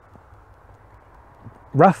would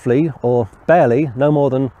roughly or barely, no more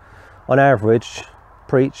than on average,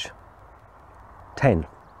 preach 10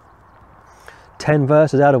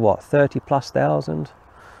 verses out of what, 30,000+?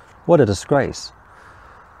 What a disgrace.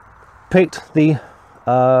 Picked the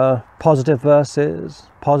positive verses,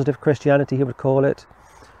 positive Christianity he would call it,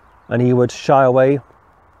 and he would shy away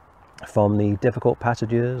from the difficult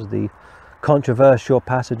passages, the controversial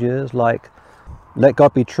passages like let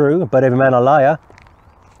God be true but every man a liar.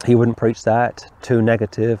 He wouldn't preach that. Too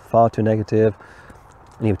negative, far too negative,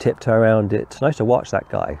 and he would tiptoe around it. And I used to watch that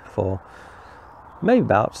guy for maybe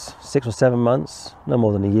about 6 or 7 months, no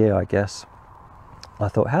more than a year I guess. I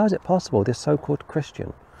thought, how is it possible, this so-called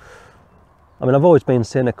Christian? I mean, I've always been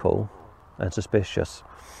cynical and suspicious.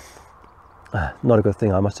 Not a good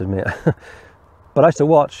thing, I must admit. But I used to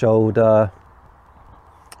watch old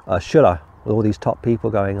Schuller with all these top people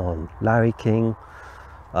going on. Larry King,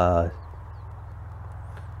 Arnold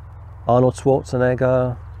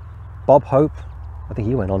Schwarzenegger, Bob Hope, I think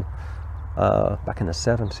he went on back in the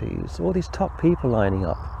 70s. All these top people lining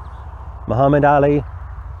up. Muhammad Ali.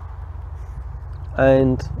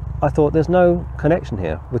 And I thought, there's no connection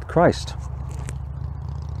here with Christ.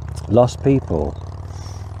 Lost people.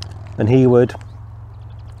 And he would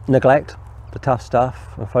neglect the tough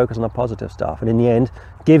stuff and focus on the positive stuff, and in the end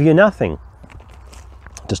give you nothing.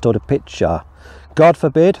 Distorted picture. God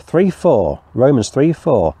forbid. 3:4, Romans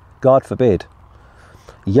 3:4. God forbid.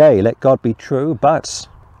 Yea, let God be true, but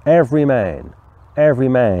every man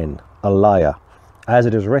a liar, as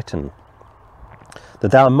it is written,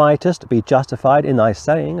 that thou mightest be justified in thy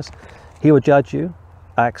sayings. He will judge you.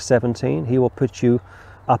 Acts 17. He will put you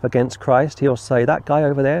up against Christ. He'll say, that guy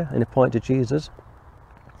over there, and he'll point to Jesus,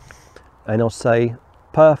 and he'll say,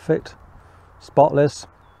 perfect, spotless,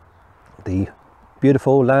 the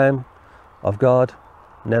beautiful Lamb of God,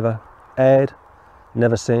 never erred,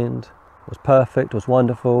 never sinned, was perfect, was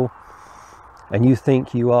wonderful, and you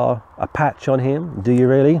think you are a patch on him. Do you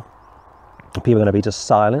really? And people are going to be just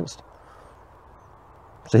silenced.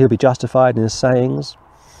 So he'll be justified in his sayings,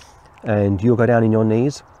 and you'll go down in your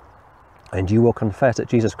knees and you will confess that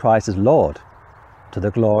Jesus Christ is Lord, to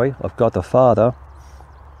the glory of God the Father,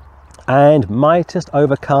 and mightest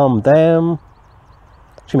overcome them.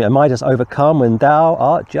 And mightest overcome when thou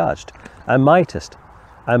art judged. And mightest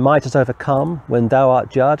overcome when thou art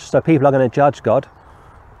judged. So people are going to judge God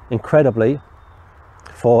incredibly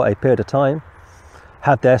for a period of time,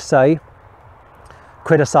 have their say,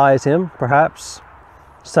 criticize him perhaps,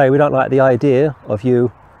 say we don't like the idea of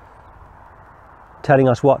you telling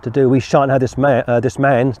us what to do. We shan't have this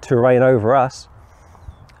man to reign over us.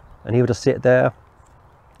 And he will just sit there.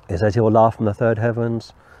 It says he will laugh from the third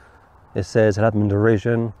heavens. It says he'll have them in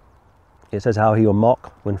derision. It says how he will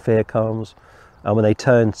mock when fear comes, and when they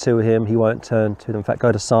turn to him, he won't turn to them. In fact,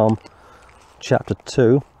 go to Psalm chapter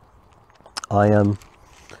 2. I am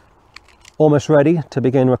almost ready to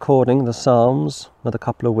begin recording the Psalms, another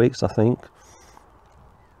couple of weeks I think.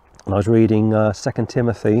 And I was reading 2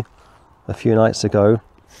 Timothy a few nights ago,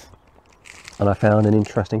 and I found an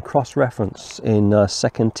interesting cross-reference in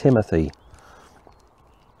 2 Timothy,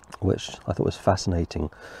 which I thought was fascinating.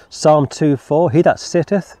 Psalm 2:4, he that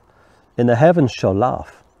sitteth in the heavens shall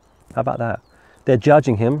laugh. How about that? They're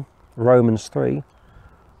judging him. Romans 3,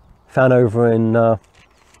 found over in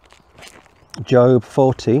Job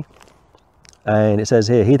 40, and it says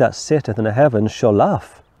here, he that sitteth in the heavens shall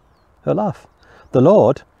laugh. He'll laugh. The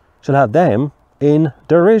Lord shall have them in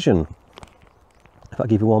derision. If I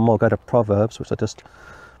give you one more, go to Proverbs, which I just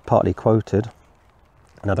partly quoted.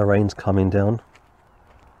 Now the rain's coming down.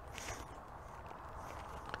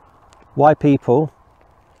 Why people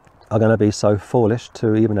are going to be so foolish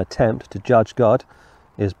to even attempt to judge God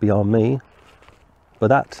is beyond me. But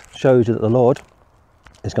that shows you that the Lord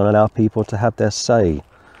is going to allow people to have their say.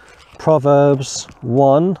 Proverbs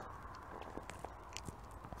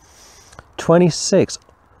 1:26.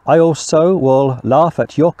 I also will laugh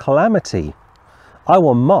at your calamity. I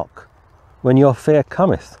will mock when your fear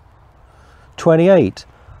cometh. 28.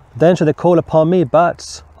 Then shall they call upon me,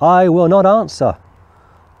 but I will not answer.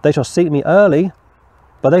 They shall seek me early,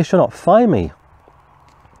 but they shall not find me.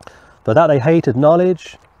 For that they hated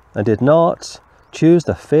knowledge, and did not choose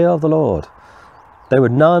the fear of the Lord. They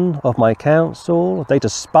would none of my counsel, they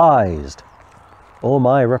despised all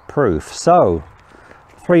my reproof. So,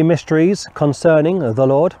 3 mysteries concerning the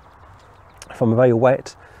Lord from a very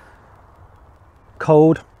wet,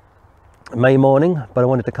 cold May morning, but I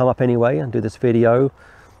wanted to come up anyway and do this video,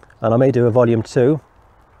 and I may do a volume 2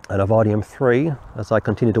 and a volume 3 as I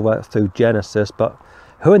continue to work through Genesis. But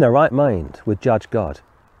who in their right mind would judge God?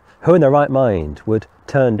 Who in their right mind would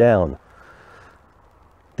turn down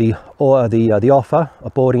the offer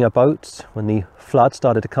of boarding a boat when the flood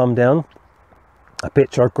started to come down? A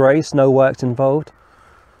picture of grace, no works involved.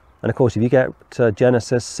 And of course, if you get to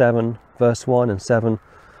Genesis 7 verse 1 and 7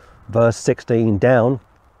 verse 16 down,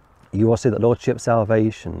 you will see that Lordship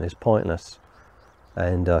salvation is pointless,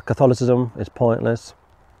 and Catholicism is pointless.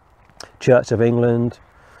 Church of England,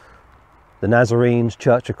 the Nazarenes,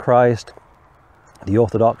 Church of Christ, the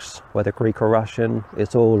Orthodox, whether Greek or Russian,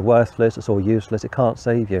 it's all worthless, it's all useless, it can't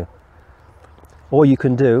save you. All you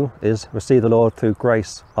can do is receive the Lord through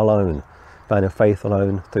grace alone, found in faith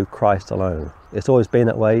alone, through Christ alone. It's always been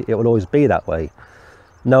that way, it will always be that way.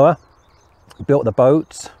 Noah built the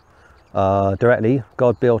boat directly,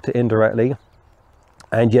 God built it indirectly,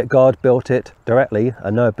 and yet God built it directly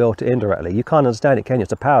and Noah built it indirectly. You can't understand it, can you?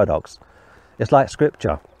 It's a paradox. It's like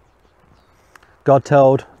scripture. God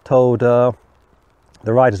told the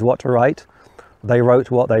writers what to write. They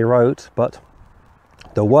wrote what they wrote, but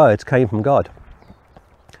the words came from God.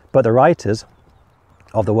 But the writers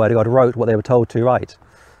of the word of God wrote what they were told to write.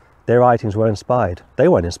 Their writings were inspired. They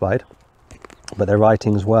weren't inspired, but their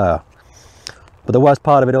writings were. But the worst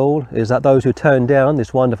part of it all is that those who turn down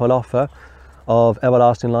this wonderful offer of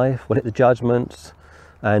everlasting life will hit the judgment,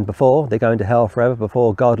 and before they go into hell forever,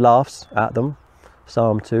 before God laughs at them,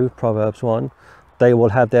 Psalm 2, Proverbs 1, they will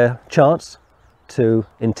have their chance to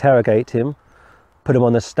interrogate him, put him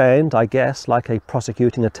on the stand, I guess, like a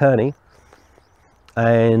prosecuting attorney,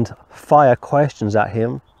 and fire questions at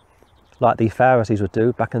him like the Pharisees would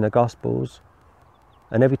do back in the Gospels.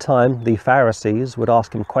 And every time the Pharisees would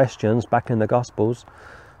ask him questions back in the Gospels,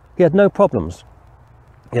 he had no problems.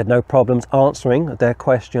 He had no problems answering their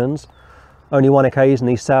questions. Only one occasion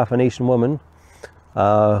the Syrophoenician woman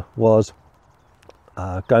was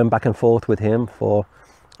going back and forth with him for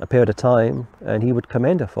a period of time, and he would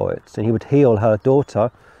commend her for it, and he would heal her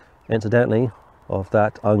daughter, incidentally, of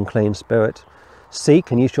that unclean spirit.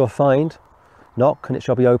 Seek and you shall find, knock and it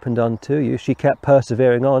shall be opened unto you. She kept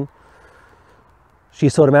persevering on. She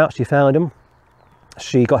sought him out, she found him,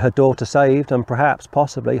 she got her daughter saved, and perhaps,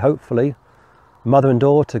 possibly, hopefully, mother and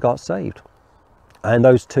daughter got saved. And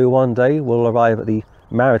those two one day will arrive at the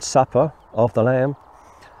marriage supper of the Lamb,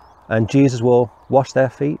 and Jesus will wash their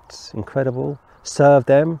feet, incredible, serve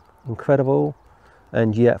them, incredible,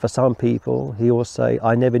 and yet for some people he will say,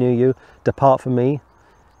 I never knew you, depart from me,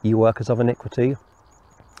 you workers of iniquity.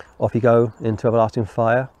 Off you go into everlasting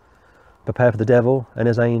fire. Prepare for the devil and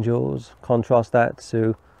his angels. Contrast that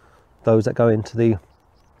to those that go into the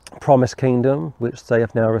promised kingdom, which they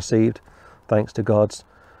have now received thanks to God's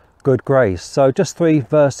good grace. So just 3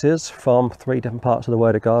 verses from 3 different parts of the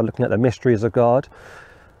Word of God, looking at the mysteries of God.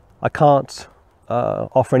 I can't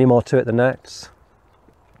offer any more to it than that.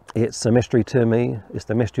 It's a mystery to me. It's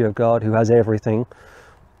the mystery of God, who has everything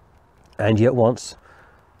and yet wants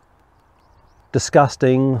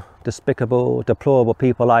disgusting, despicable, deplorable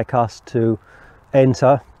people like us to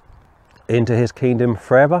enter into his kingdom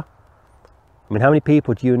forever. I mean, how many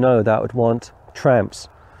people do you know that would want tramps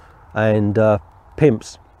and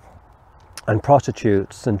pimps and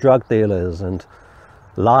prostitutes and drug dealers and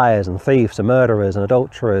liars and thieves and murderers and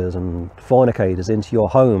adulterers and fornicators into your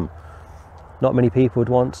home? Not many people would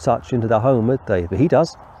want such into their home, would they? But he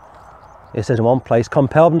does. It says in one place,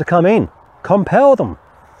 compel them to come in. Compel them.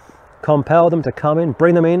 Compel them to come in.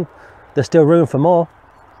 Bring them in. There's still room for more.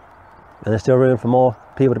 And there's still room for more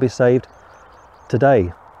people to be saved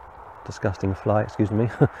today. Disgusting fly, excuse me.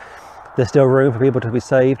 There's still room for people to be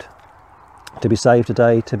saved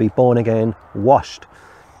today, to be born again, washed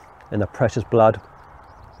in the precious blood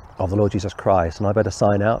of the Lord Jesus Christ. And I better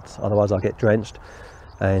sign out, otherwise I'll get drenched.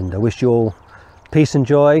 And I wish you all peace and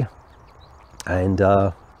joy, and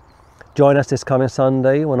join us this coming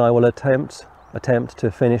Sunday when I will attempt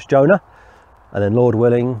to finish Jonah, and then, Lord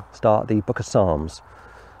willing, start the book of Psalms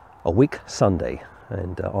a week Sunday.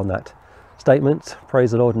 And on that statement,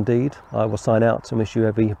 praise the Lord indeed, I will sign out and wish you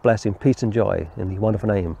every blessing, peace and joy in the wonderful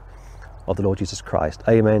name of the Lord Jesus Christ.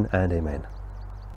 Amen and amen.